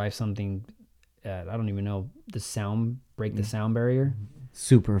to drive something at, I don't even know, break the sound barrier.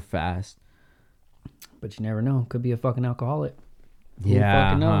 Super fast. But you never know. Could be a fucking alcoholic. Who Yeah,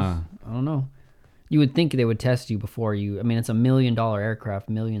 fucking knows? huh. I don't know. You would think they would test you before you. I mean, it's $1 million aircraft,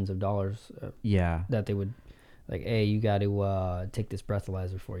 millions of dollars Yeah. that they would, like, hey, you got to take this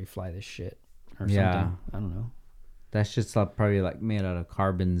breathalyzer before you fly this shit or Yeah. something. I don't know. That shit's like probably like made out of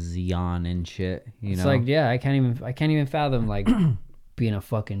carbon xenon and shit. You It's know. like, yeah, I can't even fathom like being a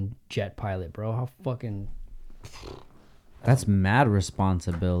fucking jet pilot, bro. How fucking That's mad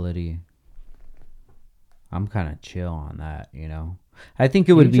responsibility. I'm kind of chill on that, you know. I think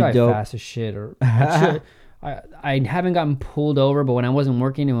it would you be drive dope. fast as shit. Or I haven't gotten pulled over, but when I wasn't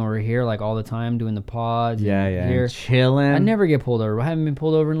working and we were here like all the time doing the pods, Yeah, and yeah. here, Chilling. I never get pulled over. I haven't been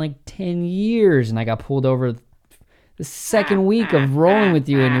pulled over in like 10 years, and I got pulled over the second week of rolling with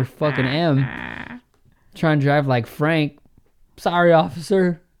you in your fucking M, trying to drive like Frank. Sorry,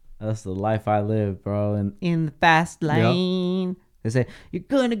 officer. That's the life I live, bro. And in the fast lane, they say you're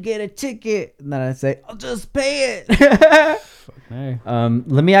gonna get a ticket, and then I say I'll just pay it. Hey.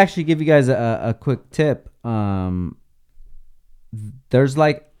 Let me actually give you guys a quick tip. There's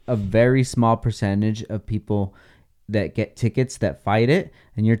like a very small percentage of people that get tickets that fight it,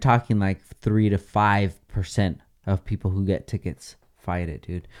 and you're talking like 3 to 5% of people who get tickets fight it,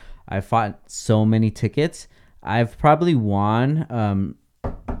 dude. I fought so many tickets. I've probably won.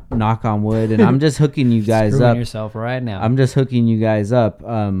 Knock on wood, and I'm just hooking you guys Screwing up. yourself right now. I'm just hooking you guys up.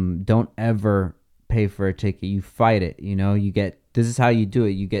 Don't ever pay for a ticket. You fight it. You know, this is how you do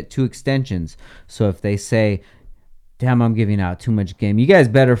it. You get 2 extensions. So if they say, damn, I'm giving out too much game, you guys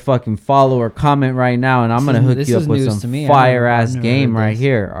better fucking follow or comment right now, and I'm going to hook you up with some fire ass game right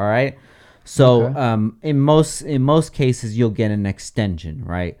here. All right. So, Okay. in most cases, you'll get an extension,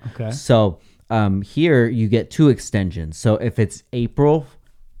 right? Okay. So, here you get 2 extensions. So if it's April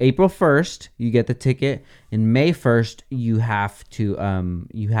 1st, you get the ticket. In May 1st, you have to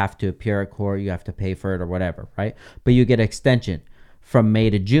appear at court. You have to pay for it or whatever, right? But you get extension from May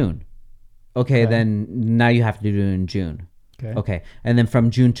to June. Okay. Then now you have to do it in June. Okay. And then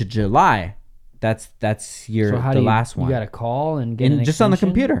from June to July, that's the last one. You got to call and get an just on the extension?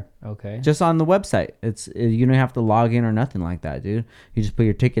 computer. Okay. Just on the website. You don't have to log in or nothing like that, dude. You just put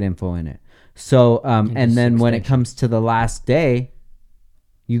your ticket info in it. So, and then when it comes to the last day,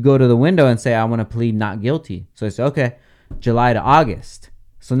 you go to the window and say, I want to plead not guilty. So it's okay, July to August.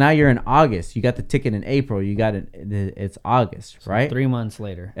 So now you're in August. You got the ticket in April. You got it's August, right? 3 months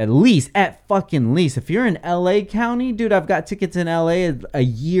later. At fucking least. If you're in LA County, dude, I've got tickets in LA. A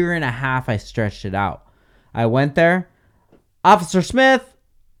year and a half, I stretched it out. I went there. Officer Smith,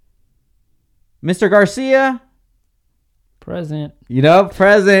 Mr. Garcia. Present.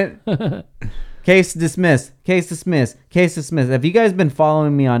 Present. Case dismissed. Case dismissed. Case dismissed. If you guys been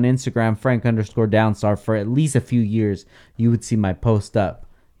following me on Instagram, Frank_Downstar, for at least a few years, you would see my post up,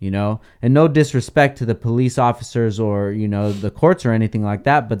 And no disrespect to the police officers or, the courts or anything like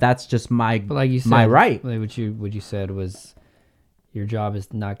that, but that's just my right. Like what you said was your job is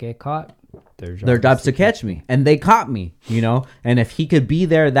to not get caught. Their job's to catch me. And they caught me, And if he could be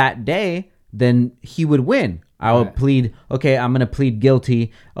there that day, then he would win. I will plead, okay, I'm going to plead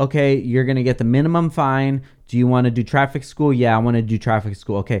guilty. Okay, you're going to get the minimum fine. Do you want to do traffic school? Yeah, I want to do traffic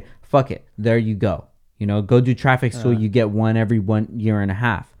school. Okay, fuck it. There you go. Go do traffic school. You get one every 1 year and a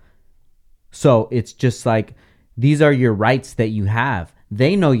half. So it's just like, these are your rights that you have.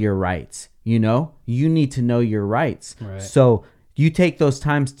 They know your rights, You need to know your rights. Right. So you take those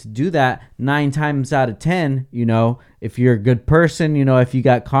times to do that 9 times out of 10, if you're a good person, if you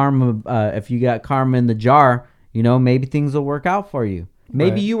got karma in the jar, maybe things will work out for you.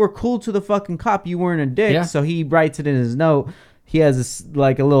 Maybe you were cool to the fucking cop. You weren't a dick. So he writes it in his note. He has a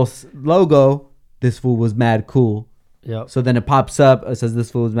little logo. This fool was mad cool. Yep. So then it pops up. It says this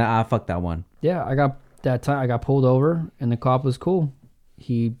fool was mad. Fuck that one. Yeah. I got that time. I got pulled over and the cop was cool.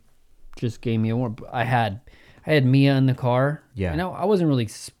 He just gave me a warrant. I had Mia in the car. Yeah. I wasn't really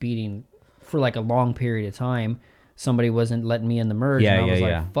speeding for like a long period of time. Somebody wasn't letting me in the merge. Yeah, and I was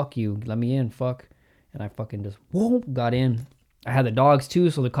yeah. like, fuck you. Let me in. Fuck. And I fucking just got in. I had the dogs too.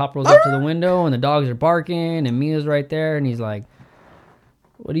 So the cop rolls up to the window and the dogs are barking and Mia's right there. And he's like,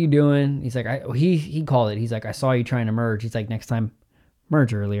 what are you doing? He's like, he called it. He's like, I saw you trying to merge. He's like, next time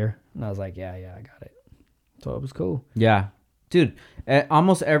merge earlier. And I was like, yeah, I got it. So it was cool. Yeah. Dude,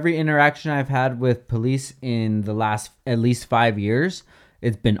 almost every interaction I've had with police in the last at least 5 years,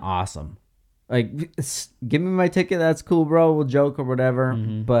 it's been awesome. Like, give me my ticket. That's cool, bro. We'll joke or whatever.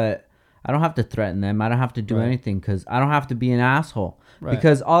 Mm-hmm. But I don't have to threaten them. I don't have to do anything because I don't have to be an asshole. Right.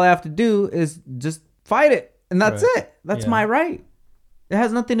 Because all I have to do is just fight it. And that's it. That's my right. It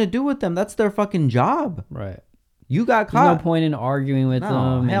has nothing to do with them. That's their fucking job. Right. You got There's no caught. point in arguing with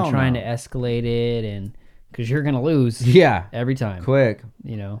them hell and trying no. to escalate it, and because you're gonna lose Yeah. every time. Quick.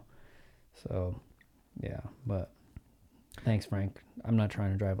 You know. So, yeah, but thanks, Frank. I'm not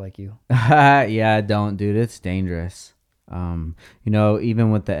trying to drive like you. Yeah, don't, dude. It's dangerous.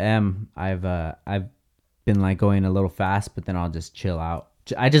 Even with the M, I've been like going a little fast, but then I'll just chill out.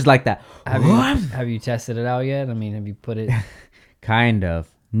 I just like that. Have you tested it out yet? I mean, have you put it? Kind of.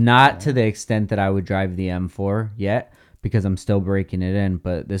 Not to the extent that I would drive the M4 yet, because I'm still breaking it in.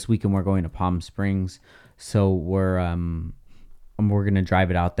 But this weekend we're going to Palm Springs, so we're gonna drive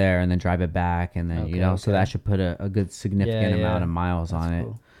it out there and then drive it back, and then so that should put a good significant amount of miles on it.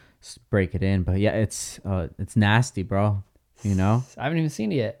 Break it in, but yeah, it's nasty, bro. You know, I haven't even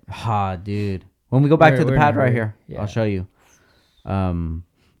seen it yet. Dude. When we go back to the we're in a pad right hurry. here, Yeah. I'll show you.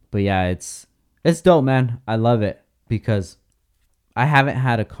 But yeah, it's dope, man. I love it because I haven't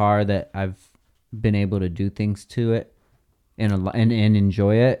had a car that I've been able to do things to it and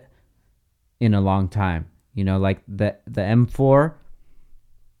enjoy it in a long time. You know, like the M4.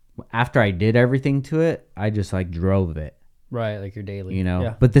 After I did everything to it, I just like drove it. Right, like your daily. You know,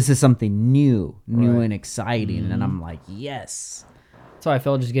 Yeah. but this is something new Right. and exciting, and I'm like, yes. So I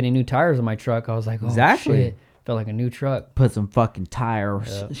felt just getting new tires on my truck. I was like, oh, Exactly. shit. Felt like a new truck. Put some fucking tire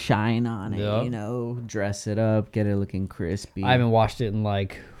shine on it, Yep. dress it up, get it looking crispy. I haven't washed it in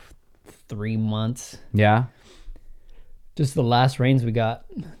like 3 months. Yeah. Just the last rains we got.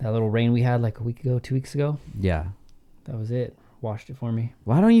 That little rain we had like a week ago, 2 weeks ago. Yeah. That was it. Washed it for me.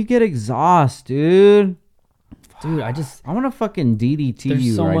 Why don't you get exhaust, dude? Dude, I want to fucking DDT there's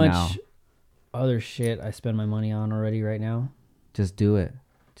you so right much now. other shit I spend my money on already right now. Just do it.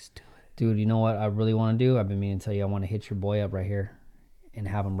 Just do it. Dude, you know what I really want to do? I've been meaning to tell you, I want to hit your boy up right here and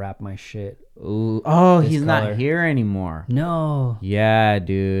have him wrap my shit. Ooh. Oh, This he's color. not here anymore. No. Yeah,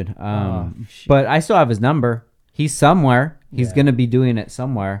 dude. Shit. But I still have his number. He's somewhere. He's Yeah. gonna be doing it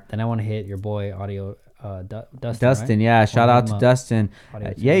somewhere. Then I want to hit your boy Audio Dustin. Dustin, right? yeah. Shout Wanna out hit to him up. Dustin.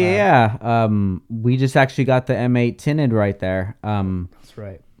 Audio Tune Yeah. We just actually got the M8 tinted right there. That's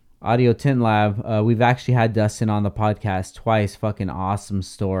right. Audio Tint Lab. We've actually had Dustin on the podcast twice. Fucking awesome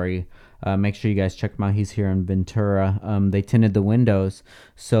story. Make sure you guys check him out. He's here in Ventura. They tinted the windows.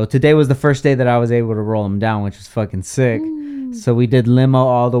 So today was the first day that I was able to roll them down, which was fucking sick. So we did limo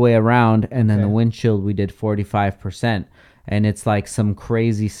all the way around, and then the windshield we did 45%. And it's like some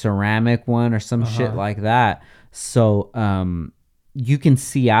crazy ceramic one or some shit like that. So you can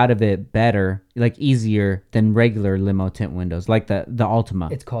see out of it better, like easier than regular limo tint windows, like the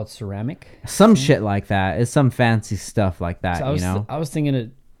Altima. It's called ceramic. Some shit like that. It's some fancy stuff like that, So I was thinking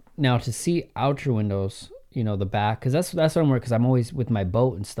it now to see out your windows, the back, because that's what I'm because I'm always with my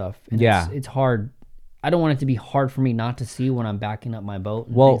boat and stuff. And Yeah. it's hard. I don't want it to be hard for me not to see when I'm backing up my boat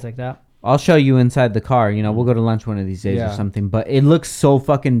and Well, things like that. I'll show you inside the car. We'll go to lunch one of these days or Yeah. something. But it looks so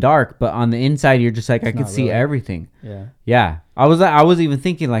fucking dark. But on the inside, you're just like, I can not see really. everything. Yeah. Yeah. I was even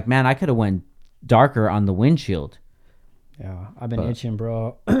thinking like, man, I could have went darker on the windshield. Yeah. I've been itching,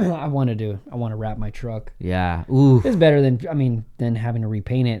 bro. I want to wrap my truck. Yeah. Ooh. It's better than having to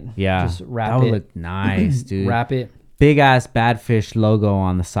repaint it. Yeah. Just wrap that would it. look nice, dude. Wrap it. Big ass Badfish logo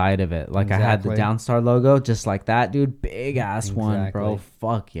on the side of it. Like I had the Exactly. Downstar logo, just like that, dude. Big ass one, bro. Exactly.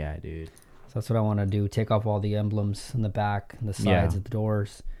 Fuck yeah, dude. So that's what I want to do. Take off all the emblems in the back and the sides Yeah. of the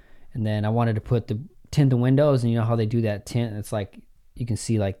doors. And then I wanted to tint the windows, and you know how they do that tint? It's like you can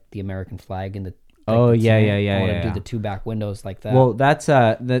see like the American flag in the Oh, the yeah, tint. yeah, I want to yeah. do the two back windows like that. Well, that's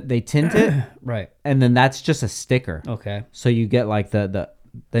they tint it, right. and then that's just a sticker. Okay. So you get like the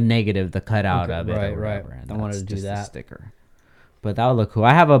negative, the cutout Okay, of it, right, or right. whatever, and I wanted that's to do just a that. sticker. But that would look cool.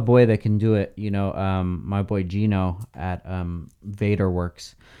 I have a boy that can do it. My boy Gino at Vader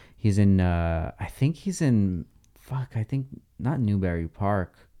Works. He's in. I think he's in. I think not Newberry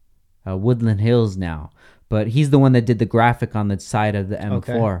Park, Woodland Hills now. But he's the one that did the graphic on the side of the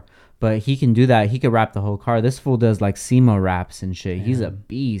M4. Okay. But he can do that. He could wrap the whole car. This fool does like SEMA wraps and shit. He's a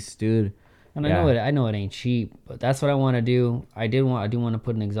beast, dude. And Yeah. I know it ain't cheap, but that's what I want to do. I do want to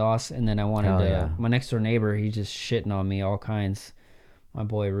put an exhaust, and then I wanted Hell to. yeah. My next door neighbor, he's just shitting on me all kinds. My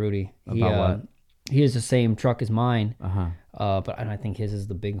boy Rudy. About what? He has the same truck as mine, Uh-huh. but I think his is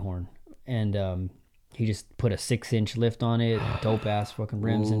the Bighorn, and he just put a 6-inch lift on it, dope ass fucking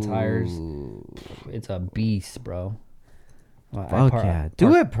rims and tires. It's a beast, bro. Well, Fuck yeah.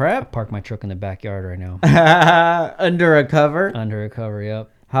 Do it, I Prep. park my truck in the backyard right now, Under a cover. under a cover. Yep,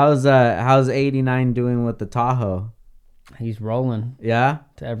 How's 89 doing with the Tahoe? he's rolling Yeah?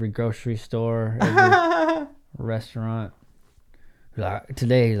 to every grocery store, every restaurant. Like,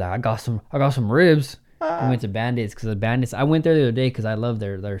 today, he's like, I got some ribs. We went to Bandits because the Bandits. I went there the other day because I love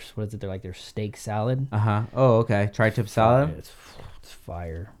their what is it? They're like their steak salad. Oh, okay. Tri-tip salad. It's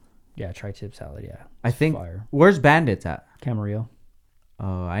fire. Yeah, tri-tip salad. Yeah, I think. fire. Where's Bandits at? Camarillo.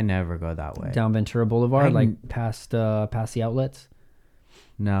 Oh, I never go that way. Down Ventura Boulevard, like past the outlets.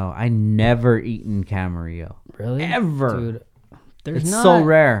 No, I never eaten Camarillo. Really? Ever. Dude, It's so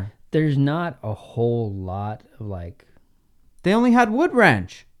rare. There's not a whole lot of like. They only had Wood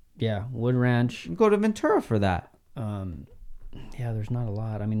Ranch. Yeah, Wood Ranch. You go to Ventura for that. Yeah, there's not a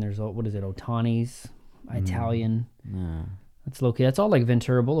lot. I mean, there's what is it? Otani's, Italian. Yeah. That's located. That's all like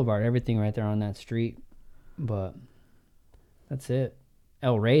Ventura Boulevard. Everything right there on that street. But that's it.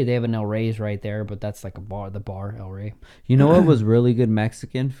 El Rey, they have an El Rey's right there, but that's like a bar. The bar El Rey. You know what was really good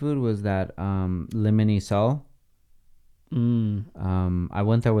Mexican food was that limoni sal. I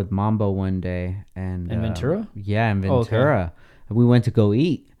went there with Mambo one day and In Ventura? Yeah, in Ventura. Okay. We went to go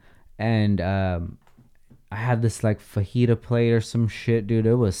eat, and I had this like fajita plate or some shit, dude.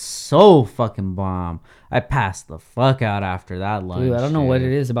 It was so fucking bomb. I passed the fuck out after that lunch. Dude, I don't know what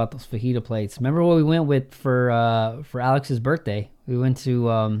it is about those fajita plates. Remember what we went with for Alex's birthday? We went to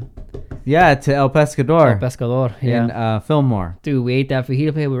to El Pescador. El Pescador, yeah. In Fillmore. Dude, we ate that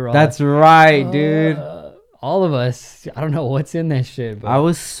fajita plate. We were all That's right, dude. All of us. I don't know what's in that shit. But I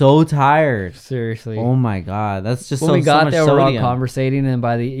was so tired. Seriously. Oh my god, that's just when we got much there, we were all sodium. conversating, and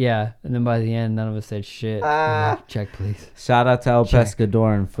by the end, none of us said shit. Like, check, please. Shout out to El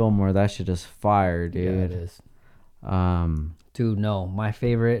Pescador and Fillmore. That shit is fire, dude. Yeah, it is. Dude, no, my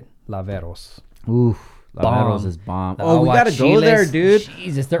favorite, Laveros. Oof. Laveros is bomb. The we gotta go there, dude.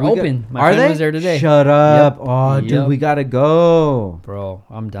 Jesus, they're open. My Are friend they? was there today. Shut up. Yep. Oh, dude, we gotta go. Bro,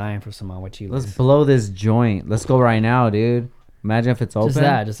 I'm dying for some aguachiles. Let's blow this joint. Let's go right now, dude. Imagine if it's open.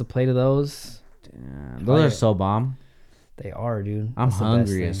 Just a plate of those. Damn, those are so bomb. They are, dude. I'm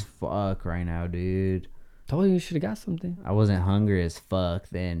hungry as fuck right now, dude. Told you should have got something. I wasn't hungry as fuck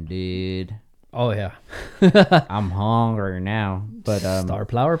then, dude. Oh yeah. I'm hungry now. But Star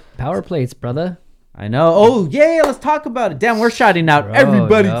power plates, brother. I know. Oh yeah, let's talk about it. Damn, we're shouting out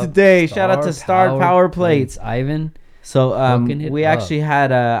everybody today. Shout out to Star Power Plates. Ivan. So we actually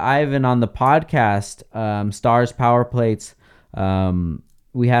had Ivan on the podcast, Stars Power Plates.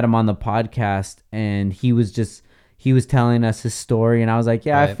 We had him on the podcast, and he was telling us his story, and I was like,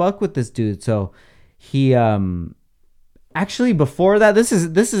 yeah, I fuck with this dude. So he actually, before that, this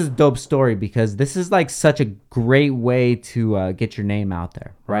is a dope story because this is like such a great way to get your name out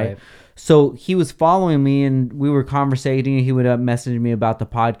there, right? So he was following me and we were conversating. He would message me about the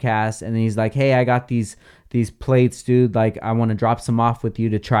podcast, and then he's like, hey, I got these plates, dude. Like, I want to drop some off with you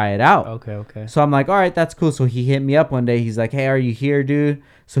to try it out. Okay. So I'm like, all right, that's cool. So he hit me up one day. He's like, hey, are you here, dude?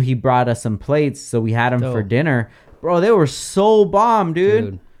 So he brought us some plates. So we had them for dinner. Bro, they were so bomb,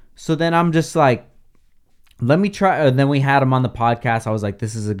 dude. So then I'm just like, let me try. Then we had him on the podcast. I was like,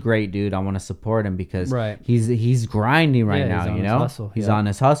 this is a great dude. I want to support him because he's grinding right now, you know? He's on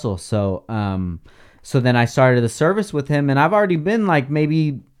his hustle. So so then I started the service with him, and I've already been like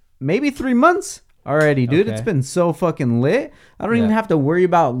maybe 3 months already, dude. It's been so fucking lit. I don't even have to worry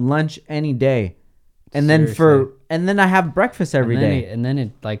about lunch any day. And then I have breakfast every day. And then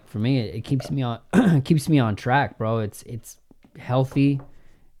it like for me it keeps me on keeps me on track, bro. It's healthy.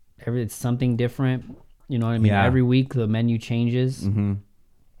 It's something different. You know what I mean? Yeah. Every week the menu changes. Mm-hmm.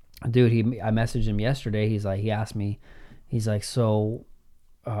 Dude, I messaged him yesterday. He asked me, he's like, so,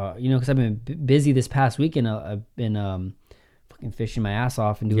 because I've been busy this past weekend. I've been fucking fishing my ass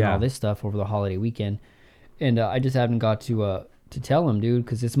off and doing all this stuff over the holiday weekend, and I just haven't got to tell him, dude,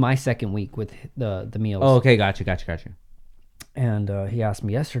 because it's my second week with the meals. Oh, okay, gotcha. And he asked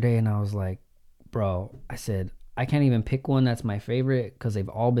me yesterday, and I was like, bro, I said I can't even pick one that's my favorite because they've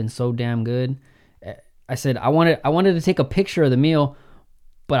all been so damn good. I said I wanted to take a picture of the meal,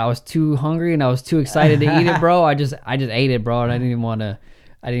 but I was too hungry and I was too excited to eat it, bro. I just ate it, bro, and I didn't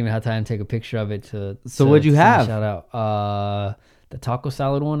even have time to take a picture of it to. So what'd you have? Shout out the taco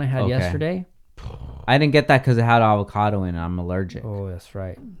salad one I had yesterday. I didn't get that because it had avocado in it. I'm allergic. Oh, that's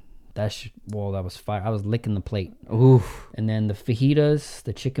right. That was fire. I was licking the plate. Oof. And then the fajitas,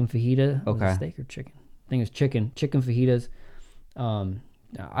 the chicken fajita. Okay. Was it steak or chicken? I think it was chicken. Chicken fajitas.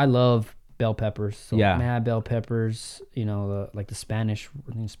 I love bell peppers. So mad bell peppers. You know, the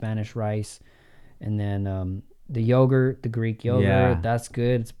Spanish rice, and then the yogurt, the Greek yogurt. Yeah. That's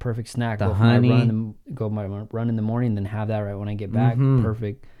good. It's a perfect snack. The honey. Go my run in the morning, then have that right when I get back. Mm-hmm.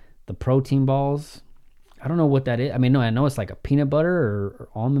 Perfect. The protein balls. I don't know what that is. I mean, no, I know it's like a peanut butter or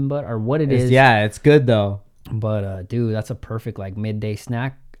almond butter or what it is. Yeah, it's good though. But dude, that's a perfect like midday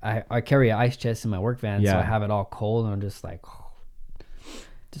snack. I carry an ice chest in my work van, so I have it all cold, and I'm just like,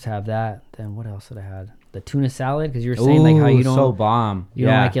 just have that. Then what else did I had? The tuna salad, because you were saying like how you don't so bomb. you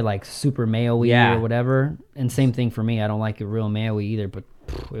don't like it like super mayo-y Yeah. or whatever. And same thing for me. I don't like it real mayo-y either. But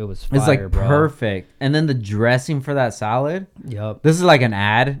it was fire, It's like bro. perfect. And then the dressing for that salad. Yup. This is like an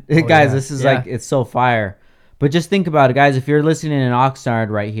ad, guys. yeah. This is Yeah. like it's so fire. But just think about it, guys. If you're listening in Oxnard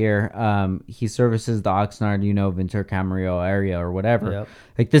right here, he services the Oxnard, Ventura Camarillo area or whatever. Yep.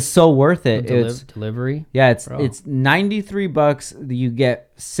 Like this, is so worth it. It's Delivery. yeah, it's Bro. it's $93. You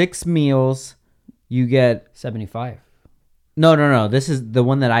get 6 meals. You get 75. no. This is the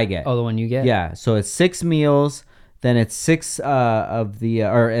one that I get. Oh, the one you get? Yeah, so it's 6 meals. Then it's 6 of the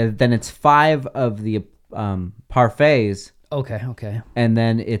then it's 5 of the parfaits. Okay. And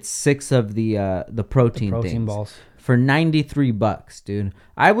then it's 6 of the protein things balls. for $93, dude.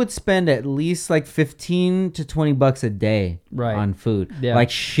 I would spend at least like $15 to $20 a day Right. on food, Yeah. like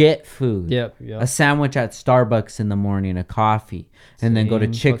shit food. Yep. A sandwich at Starbucks in the morning, a coffee, and then go to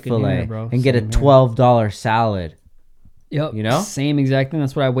Same Chick-fil-A fucking here, bro. and get a Same here. $12 salad. Yep. You know? Same exact thing.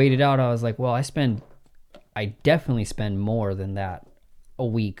 That's what I weighted out. I was like, well, I definitely spend more than that a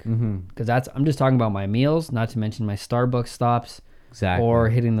week. Because I'm just talking about my meals, not to mention my Starbucks stops. Exactly. Or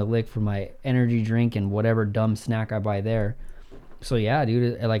hitting the lick for my energy drink and whatever dumb snack I buy there. So yeah,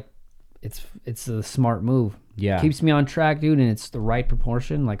 dude, it's a smart move. Yeah. Keeps me on track, dude, and it's the right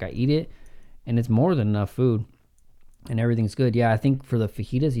proportion. Like I eat it, and it's more than enough food, and everything's good. Yeah, I think for the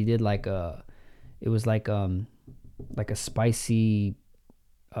fajitas, he did like a spicy,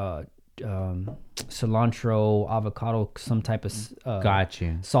 cilantro, avocado, some type of Got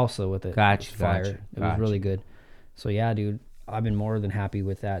you. salsa with it. Got It you, was got fire. you, It got was really good. So yeah, dude, I've been more than happy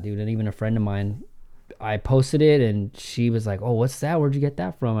with that, dude. And even a friend of mine, I posted it and she was like, "Oh, what's that? Where'd you get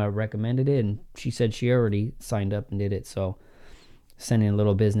that from?" I recommended it, and she said she already signed up and did it. So sending a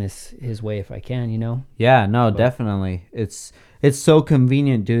little business his way if I can. Yeah, no, definitely. It's so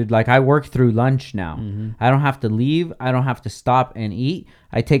convenient, dude. Like I work through lunch now. I don't have to leave. I don't have to stop and eat.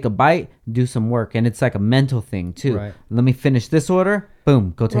 I take a bite, do some work, and it's like a mental thing too. Right. Let me finish this order.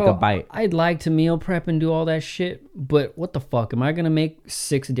 Boom, go take Bro, a bite. I'd like to meal prep and do all that shit, but what the fuck? Am I gonna make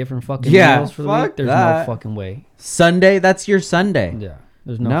 6 different fucking Yeah, meals for the fuck week? There's that. no fucking way. Sunday, that's your Sunday. Yeah,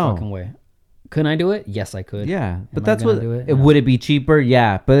 there's no, No. fucking way. Couldn't I do it? Yes, I could. Yeah, Am but I that's gonna what. do it? It, No. would it be cheaper?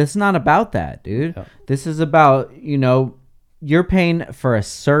 Yeah, but it's not about that, dude. Yeah. This is about you're paying for a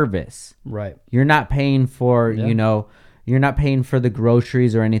service. Right. You're not paying for Yeah. You're not paying for the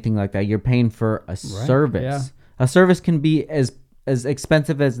groceries or anything like that. You're paying for a service. yeah. A service can be as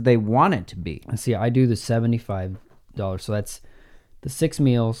expensive as they want it to be. And see, I do the $75, so that's the 6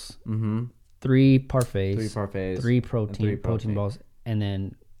 meals, 3 parfaits, 3 parfaits, 3 three protein balls, and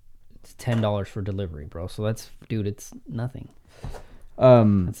then it's $10 for delivery, bro. So it's nothing.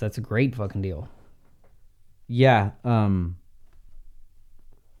 That's a great fucking deal. Yeah.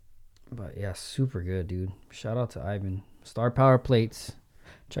 But yeah, super good, dude. Shout out to Ivan. Star Power Plates.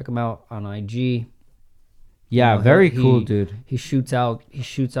 Check him out on IG. Yeah, You know, very he- cool, he- dude. He shoots out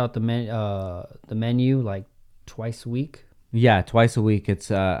the menu like twice a week. Yeah, twice a week. It's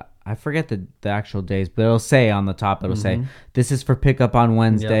I forget the actual days, but it'll say on the top, it'll say this is for pickup on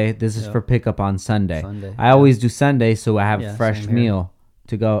Wednesday, Yep, this is yep. for pickup on Sunday. Sunday, I always do Sunday, so I have Yeah, a fresh same here. meal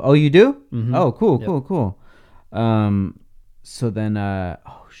to go. Oh, you do? Oh, cool, Yep. cool. So then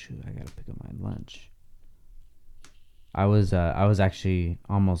oh shoot, I gotta pick up my lunch. I was actually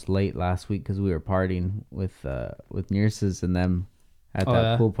almost late last week because we were partying with Nurses and them at Oh, that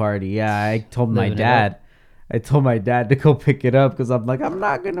yeah? pool party. Yeah, I told my Living it dad. I told my dad to go pick it up because I'm like, I'm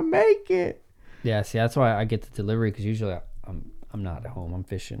not gonna make it. Yeah, see, that's why I get the delivery, because usually I'm not at home. I'm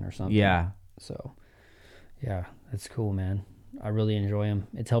fishing or something. Yeah, So, yeah, that's cool, man. I really enjoy them.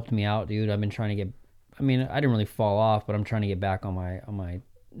 It's helped me out, dude. I've been trying to get. I mean, I didn't really fall off, but I'm trying to get back on my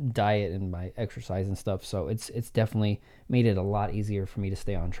diet and my exercise and stuff. So it's definitely made it a lot easier for me to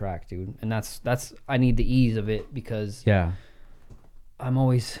stay on track, dude. And that's I need the ease of it, because yeah, I'm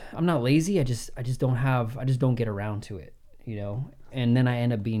not lazy. I just don't get around to it, And then I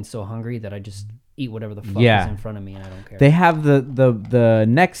end up being so hungry that I just eat whatever the fuck Yeah. is in front of me, and I don't care. they have the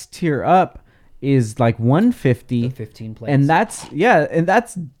next tier up is like 150, The 15 plates. and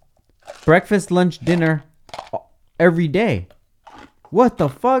that's breakfast, lunch, dinner every day. What the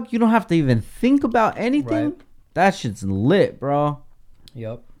fuck? You don't have to even think about anything. Right. That shit's lit, bro.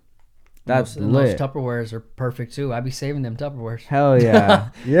 Yep. That's And lit. those Tupperwares are perfect too. I be saving them Tupperwares. Hell yeah.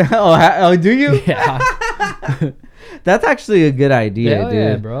 Yeah. Oh, do you? Yeah. That's actually a good idea, Hell dude.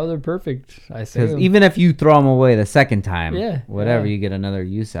 yeah, bro. They're perfect. I save Because them. even if you throw them away the second time, Yeah, whatever, yeah. you get another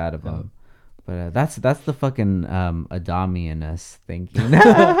use out of them. But that's the fucking Adami in us thinking.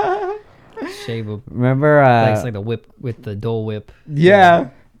 Shave them. Remember? It's like the whip with the Dole Whip. Yeah.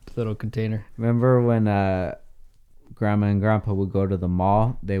 Little container. Remember when grandma and grandpa would go to the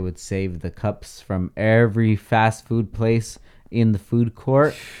mall? They would save the cups from every fast food place in the food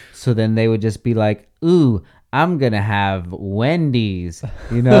court. So then they would just be like, ooh, I'm going to have Wendy's.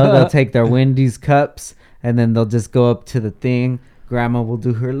 You know, they'll take their Wendy's cups and then they'll just go up to the thing. Grandma will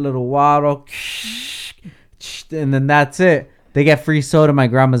do her little waddle. And then that's it. They get free soda. My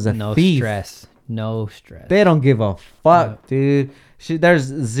grandma's a No thief. stress. No stress. They don't give a fuck, Yeah. dude. There's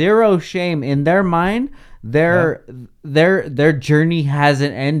zero shame in their mind. Their journey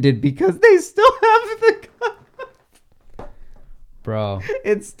hasn't ended because they still have the cup. Bro.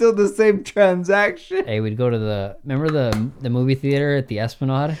 It's still the same transaction. Hey, we'd go to remember the movie theater at the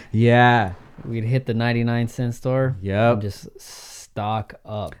Esplanade? Yeah. We'd hit the 99-cent store. Yep. And just stock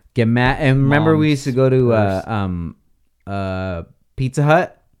up. Get mad. And remember we used to go to Mom's Pizza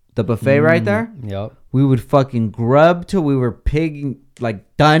Hut, the buffet right there. Yep. We would fucking grub till we were pigging, like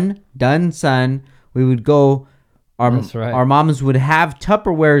done, son. We would go. That's right. Our moms would have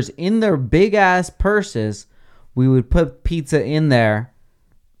Tupperwares in their big ass purses. We would put pizza in there,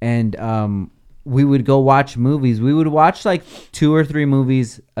 and we would go watch movies. We would watch like 2 or 3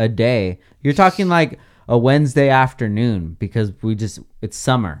 movies a day. You're talking like a Wednesday afternoon because it's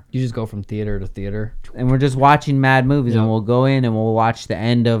summer. You just go from theater to theater. And we're just watching mad movies, Yep. and we'll go in and we'll watch the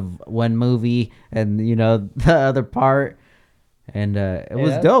end of one movie and, the other part. And it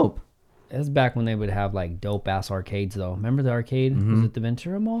was Yeah. dope. It was back when they would have like dope ass arcades though. Remember the arcade? Was it the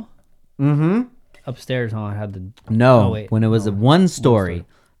Ventura Mall? Mm-hmm. Upstairs, huh? It had the No, Oh, wait. when it was No. a one story.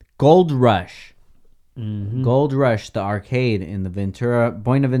 Gold Rush. Mhm. Gold Rush, the arcade in the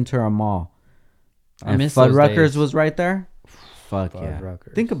Buenaventura Mall. I And miss those Fuddruckers days. was right there. Fuck yeah.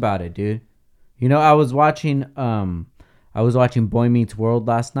 Fuddruckers. Think about it, dude. I was watching Boy Meets World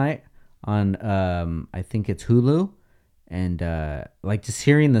last night on I think it's Hulu, and like just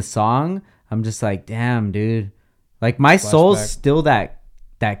hearing the song, I'm just like, damn, dude. Like my soul's Flashback. still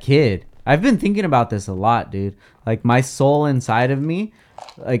that kid. I've been thinking about this a lot, dude. Like my soul inside of me,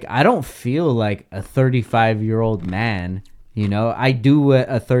 like I don't feel like a 35-year-old man. I do what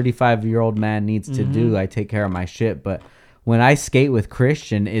a 35-year-old man needs to do. I take care of my shit, but when I skate with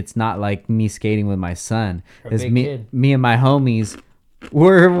Christian, it's not like me skating with my son. You're a It's big kid. me and my homies.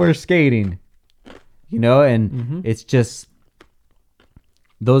 We're skating, and it's just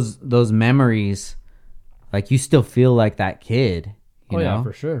those memories. Like you still feel like that kid. You know? Yeah,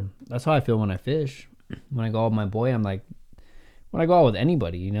 for sure. That's how I feel when I fish. When I go out with my boy, I'm like, when I go out with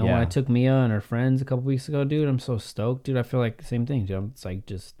anybody, when Yeah. I took Mia and her friends a couple weeks ago, dude, I'm so stoked, dude. I feel like the same thing, dude. It's like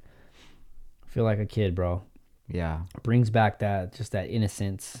just I feel like a kid, bro. Yeah. It brings back that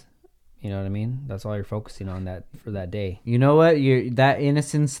innocence. You know what I mean? That's all you're focusing on that for that day. You know what? That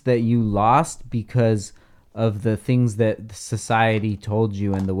innocence that you lost because of the things that society told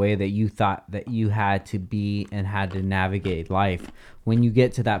you and the way that you thought that you had to be and had to navigate life. When you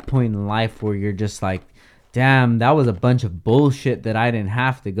get to that point in life where you're just like, damn, that was a bunch of bullshit that I didn't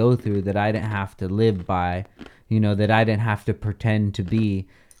have to go through, that I didn't have to live by, that I didn't have to pretend to be.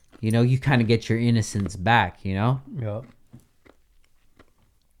 You kind of get your innocence back, Yeah.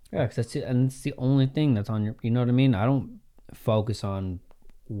 Yeah, cause that's it, and it's the only thing that's on your. You know what I mean? I don't focus on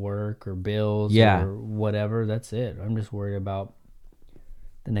work or bills Yeah. or whatever. That's it. I'm just worried about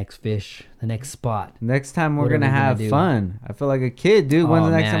the next fish, the next spot. Next time we're What are going to we gonna have do? fun. I feel like a kid, dude. When's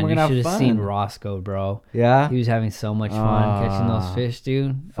the next time we're going to you have should have fun? seen Roscoe, bro. Yeah? He was having so much fun catching Ah. those fish,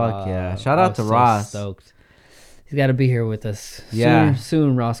 dude. Fuck yeah. I Shout out was to so Ross. Stoked. He's got to be here with us. Yeah.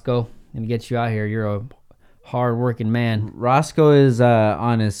 Soon, Roscoe. And get you out here. You're a hard-working man. Roscoe is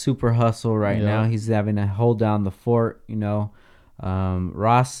on his super hustle right Yeah. now. He's having to hold down the fort,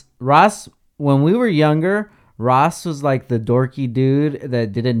 Ross, when we were younger, Ross was like the dorky dude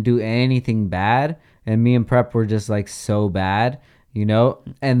that didn't do anything bad. And me and Prep were just like so bad,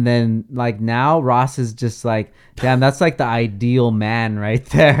 And then like now Ross is just like, damn, that's like the ideal man right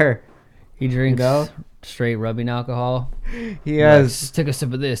there. He drinks know? straight rubbing alcohol. He Like, has just take a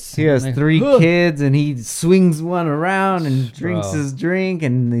sip of this. He has Like, 3 "Ugh." kids and he swings one around and drinks Bro. his drink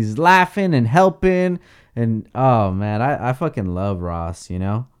and he's laughing and helping. And oh man, I fucking love Ross,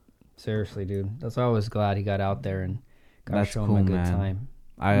 Seriously, dude. That's why I was glad he got out there and got to That's show cool, him a good man. time.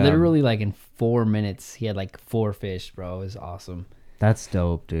 I Literally, like in 4 minutes, he had like 4 fish, bro. It was awesome. That's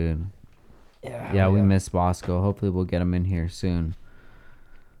dope, dude. Yeah, we miss Bosco. Hopefully we'll get him in here soon.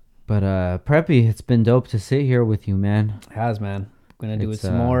 But Preppy, it's been dope to sit here with you, man. It has, man. Gonna do it It's,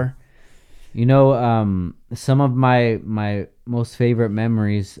 some more. Some of my most favorite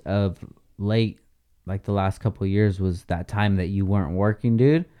memories of late, like the last couple of years, was that time that you weren't working,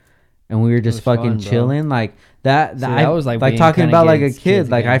 dude. and we were just was fun, fucking bro. chilling like that. See, I that was like being talking kinda about like a kids kid.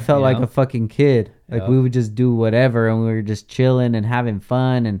 Like I again, felt you like know? a fucking kid. Like Yep. we would just do whatever, and we were just chilling and having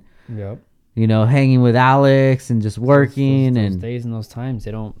fun, and Yep. hanging with Alex and just working those and days and those times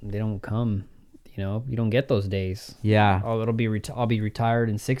they don't come. You don't get those days. yeah, Oh, I'll be retired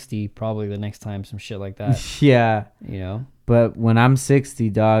in 60 probably the next time some shit like that. yeah. You know. But when I'm 60,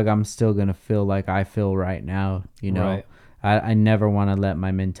 dog, I'm still gonna feel like I feel right now. Right. I never want to let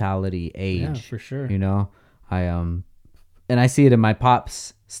my mentality age. Yeah, for sure. And I see it in my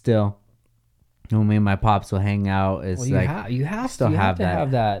pops still. When me and my pops will hang out, it's Well, you have still to have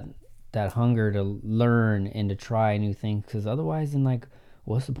have that hunger to learn and to try new things, because otherwise, then like,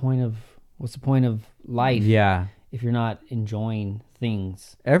 what's the point of life? Yeah. If you're not enjoying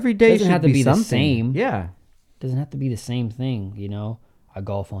things, Every day doesn't should have to be the something. same. Yeah. doesn't have to be the same thing. I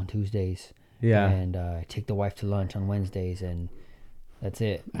golf on Tuesdays. Yeah. And I take the wife to lunch on Wednesdays, and that's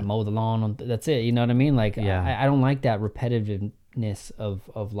it. I mow the lawn on. That's it. You know what I mean? Like, Yeah. I don't like that repetitiveness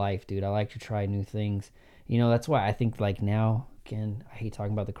of life, dude. I like to try new things. That's why I think like now, again, I hate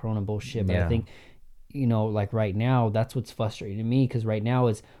talking about the Corona bullshit, but I Yeah. think, like right now, that's what's frustrating to me, because right now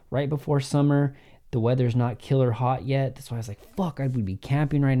is right before summer. The weather's not killer hot yet. That's why I was like, fuck, I would be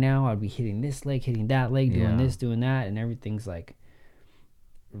camping right now. I'd be hitting this lake, hitting that lake, doing Yeah. this, doing that, and everything's like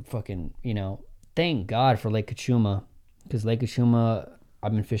fucking, thank God for Lake Kachuma, because Lake Kachuma,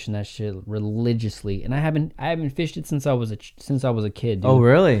 I've been fishing that shit religiously, and I haven't fished it since I was a kid, dude. Oh,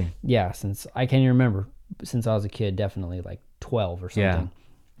 really? Yeah, since I can't even remember, since I was a kid, definitely like 12 or something.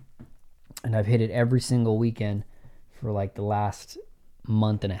 Yeah. And I've hit it every single weekend for like the last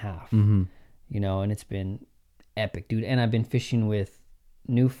month and a half. Mm-hmm. And it's been epic, dude. And I've been fishing with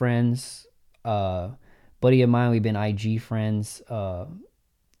new friends. Buddy of mine, we've been IG friends.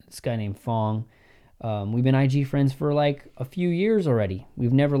 This guy named Fong. We've been IG friends for like a few years already.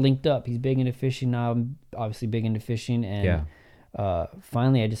 We've never linked up. He's big into fishing now. I'm obviously big into fishing. And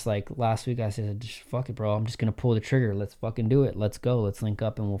finally, I just like last week, I said, just fuck it, bro. I'm just going to pull the trigger. Let's fucking do it. Let's go. Let's link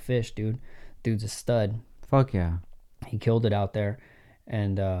up and we'll fish, dude. Dude's a stud. Fuck yeah. He killed it out there.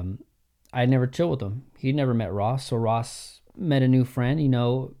 And I never chilled with him. He'd never met Ross. So Ross met a new friend.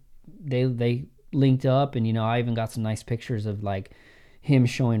 They linked up, and I even got some nice pictures of like him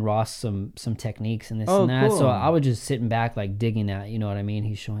showing Ross some techniques and this and that. Cool. So I was just sitting back like digging that, you know what I mean?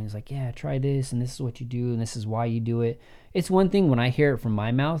 He's like, yeah, try this, and this is what you do, and this is why you do it. It's one thing when I hear it from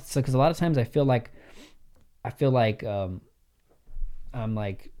my mouth, so because a lot of times I feel like I'm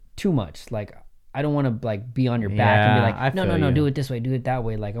like too much. Like I don't want to like be on your back and be like, no, do it this way, do it that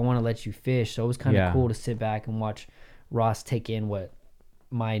way. Like I want to let you fish. So it was kind of cool to sit back and watch Ross take in what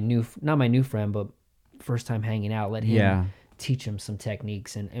not my new friend, but first time hanging out, let him teach him some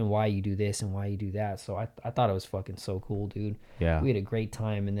techniques and why you do this and why you do that. So I thought it was fucking so cool, dude. Yeah. We had a great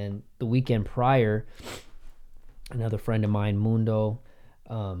time. And then the weekend prior, another friend of mine, Mundo,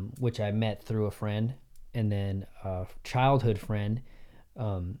 which I met through a friend, and then a childhood friend,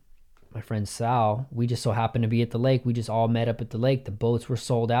 my friend Sal, we just so happened to be at the lake. We just all met up at the lake. The boats were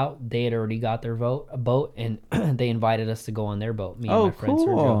sold out. They had already got their boat, and they invited us to go on their boat, me and my friend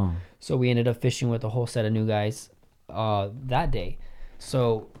Sergio. So we ended up fishing with a whole set of new guys that day.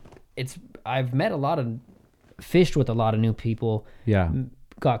 So I've met fished with a lot of new people. Yeah.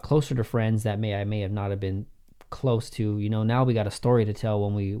 Got closer to friends that I may have not have been close to. Now we got a story to tell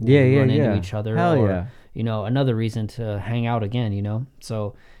when we run into each other. Hell yeah. Another reason to hang out again,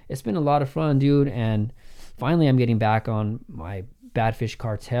 So it's been a lot of fun, dude. And finally I'm getting back on my Badfish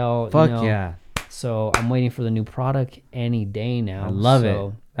Cartel. Fuck yeah. So I'm waiting for the new product any day now. I love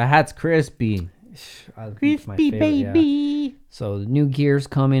it. The hat's crispy. It's my favorite, baby. Yeah. So the new gear's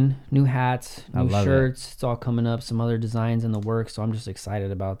coming, new hats, new shirts. It's all coming up. Some other designs in the works. So I'm just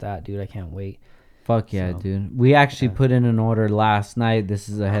excited about that, dude. I can't wait. Fuck yeah, dude. We actually put in an order last night. This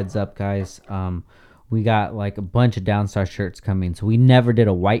is a heads up, guys. We got like a bunch of Downstar shirts coming. So we never did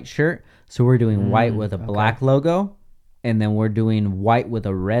a white shirt. So we're doing white with a black logo. And then we're doing white with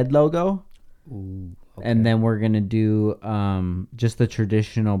a red logo. Ooh, okay. And then we're going to do just the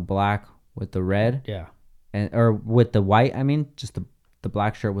traditional black with the red. Yeah. Or with the white, I mean. Just the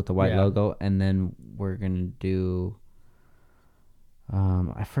black shirt with the white logo. And then we're going to do...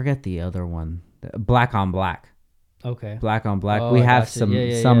 I forget the other one. Black on black. Okay. Black on black. We have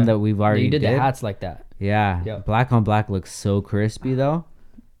some that we've already did. The hats like that. Yeah. Yep. Black on black looks so crispy though.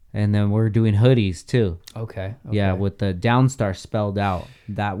 And then we're doing hoodies too. Okay. Yeah, with the Downstar spelled out.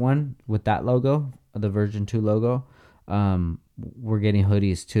 That one with that logo, the version 2 logo. We're getting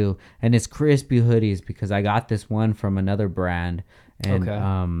hoodies too. And it's crispy hoodies because I got this one from another brand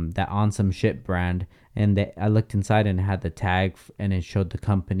and that On Some Shit brand. and I looked inside and it had the tag and it showed the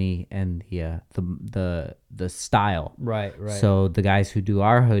company and the style. Right. So the guys who do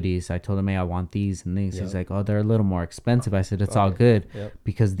our hoodies, I told him, hey, I want these and these. Yep. He's like, oh, they're a little more expensive. I said, it's all good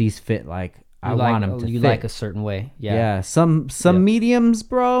because these fit like I want them to you fit. like a certain way. Yeah. Some mediums,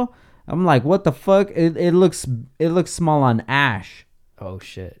 bro. I'm like, what the fuck? It looks small on Ash. Oh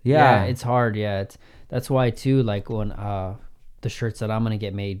shit. Yeah. It's hard. Yeah, that's why too. Like when the shirts that I'm gonna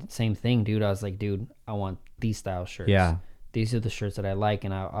get made, same thing, dude. I was like, dude, I want these style shirts. Yeah. These are the shirts that I like,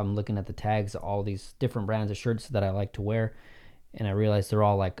 and I'm looking at the tags, all these different brands of shirts that I like to wear, and I realized they're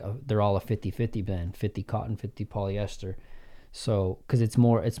all a 50-50 blend, 50 cotton, 50 polyester. So, because it's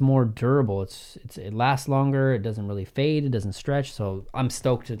more durable, it lasts longer, it doesn't really fade, it doesn't stretch. So I'm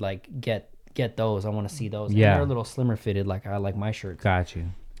stoked to like get those. I want to see those. Yeah, and they're a little slimmer fitted, like I like my shirts. Got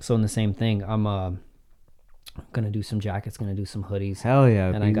you. So in the same thing, I'm gonna do some jackets, gonna do some hoodies. Hell yeah!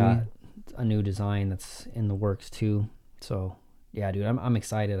 And baby. I got a new design that's in the works too. So yeah, dude, I'm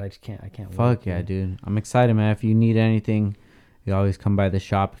excited. I can't wait. Fuck yeah, dude! I'm excited, man. If you need anything, you always come by the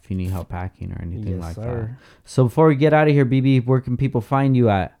shop if you need help packing or anything that. So before we get out of here, BB, where can people find you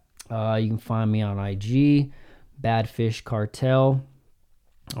at? You can find me on IG, Badfish Cartel,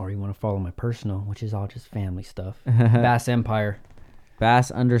 or you want to follow my personal, which is all just family stuff. Bass Empire.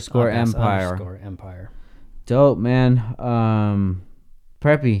 Bass_Empire. Dope, man.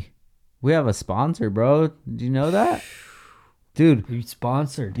 Preppy, we have a sponsor, bro. Did you know that? Dude. You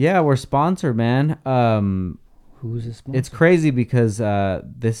sponsored. Yeah, we're sponsored, man. Who's a sponsor? It's crazy because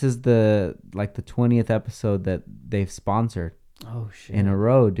this is the 20th episode that they've sponsored. Oh shit. In a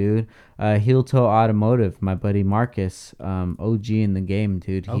row, dude. Heel Toe Automotive, my buddy Marcus, OG in the game,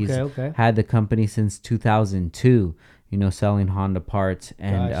 dude. He's had the company since 2002. Selling Honda parts.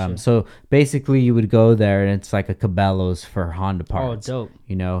 And so basically you would go there and it's like a Cabela's for Honda parts. Oh,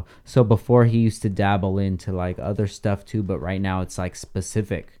 dope. So before he used to dabble into like other stuff too, but right now it's like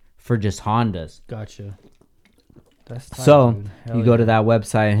specific for just Hondas. Gotcha. That's tight, so you go to that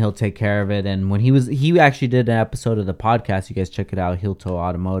website and he'll take care of it. And when he actually did an episode of the podcast, you guys check it out, Heel Toe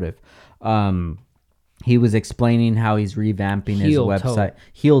Automotive. He was explaining how he's revamping his website.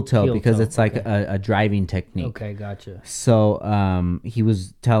 Heel toe, because it's like a driving technique. Okay, gotcha. So he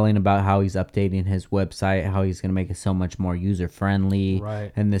was telling about how he's updating his website, how he's going to make it so much more user-friendly,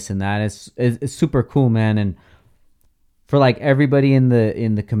 right, and this and that. It's super cool, man. And for like everybody in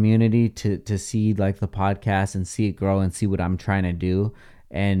the community to see like the podcast and see it grow and see what I'm trying to do,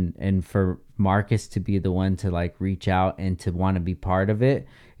 and for Marcus to be the one to like reach out and to want to be part of it,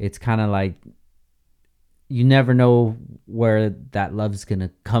 it's kind of like, you never know where that love's gonna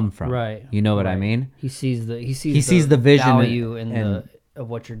come from, right? You know what I mean? He sees the vision, value of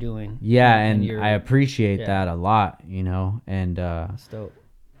what you're doing. Yeah, and I appreciate that a lot, and that's dope.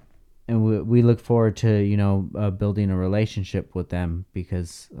 And we look forward to building a relationship with them,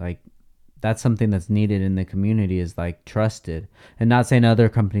 because like that's something that's needed in the community, is like trusted. And not saying other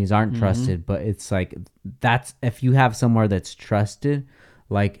companies aren't trusted, but it's like that's, if you have somewhere that's trusted,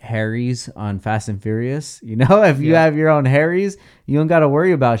 like Harry's on Fast and Furious, if you have your own Harry's, you don't got to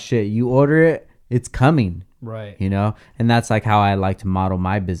worry about shit. You order it, it's coming. Right. And that's like how I like to model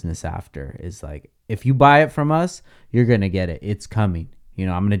my business after, is like, if you buy it from us, you're going to get it. It's coming. I'm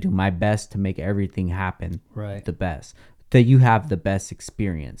going to do my best to make everything happen the best, that you have the best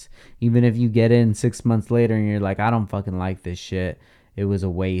experience. Even if you get in 6 months later and you're like, I don't fucking like this shit, it was a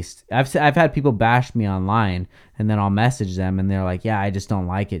waste. I've had people bash me online, and then I'll message them and they're like, yeah, I just don't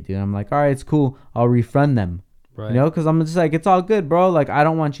like it, dude. I'm like, all right, it's cool. I'll refund them. Right. Because I'm just like, it's all good, bro. Like, I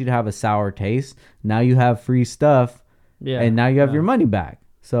don't want you to have a sour taste. Now you have free stuff. Yeah. And now you have your money back.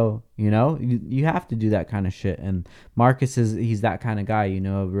 So, you have to do that kind of shit. And Marcus he's that kind of guy,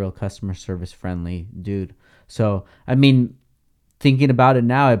 a real customer service friendly dude. So, I mean, thinking about it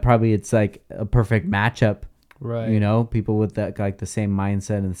now, it's like a perfect matchup. Right. People with that, like the same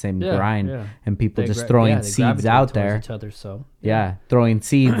mindset and the same grind, and people just throwing seeds out there. Each other, so throwing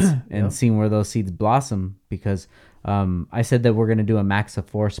seeds and seeing where those seeds blossom. Because I said that we're gonna do a max of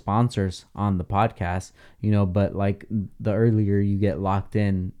 4 sponsors on the podcast, but like the earlier you get locked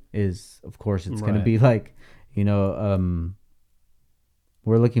in, is of course it's gonna be like, we're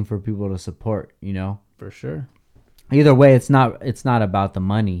looking for people to support. For sure. Either way, it's not about the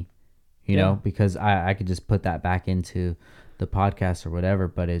money. Because I could just put that back into the podcast or whatever,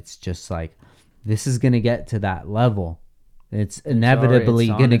 but it's just like, this is going to get to that level. It's inevitably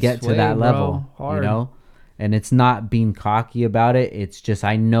going to get to that level, and it's not being cocky about it. It's just,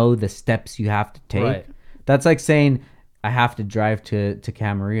 I know the steps you have to take. Right. That's like saying I have to drive to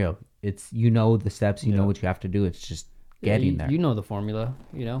Camarillo. It's, the steps, know what you have to do. It's just getting there. You know the formula,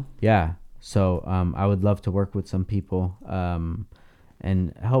 Yeah. So I would love to work with some people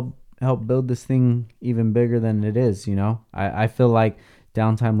and help build this thing even bigger than it is. You know, I feel like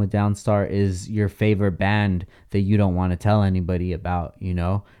Downtime with Downstar is your favorite band that you don't want to tell anybody about, you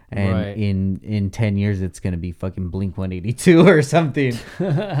know? And Right. in 10 years, it's going to be fucking Blink 182 or something.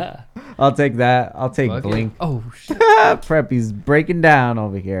 I'll take that. I'll take Fuck it. Blink. Oh shit. Preppy's breaking down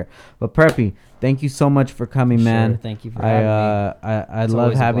over here. But Preppy, thank you so much for coming, man. Sure, thank you for having me. I It's love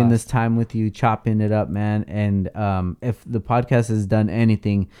always a having blast. this time with you, chopping it up, man. And if the podcast has done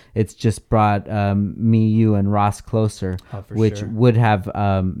anything, it's just brought me, you, and Ross closer, Oh, for which sure. would have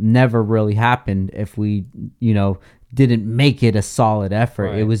never really happened if we, you know, didn't make it a solid effort.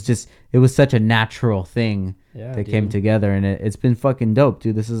 Right. It was such a natural thing Yeah, that came dude. together, and it's been fucking dope,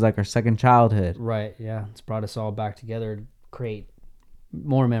 dude. This is like our second childhood. Right. Yeah. It's brought us all back together to create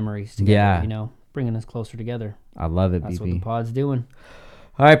more memories together. Yeah. You know, bringing us closer together. I love it, That's what the BB. pod's doing.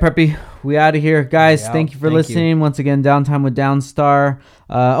 All right, Preppy, we out of here, guys. We out. Thank you for Thank you. listening. Once again, Downtime with Downstar.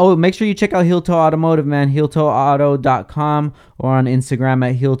 Make sure you check out Heel Toe Automotive, man. HeelToeAuto.com or on Instagram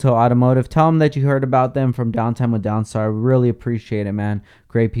at Heel Toe Automotive. Tell them that you heard about them from Downtime with Downstar. We really appreciate it, man.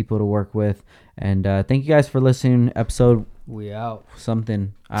 Great people to work with. And thank you guys for listening. Episode We out.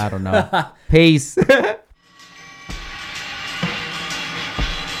 something. I don't know. Peace.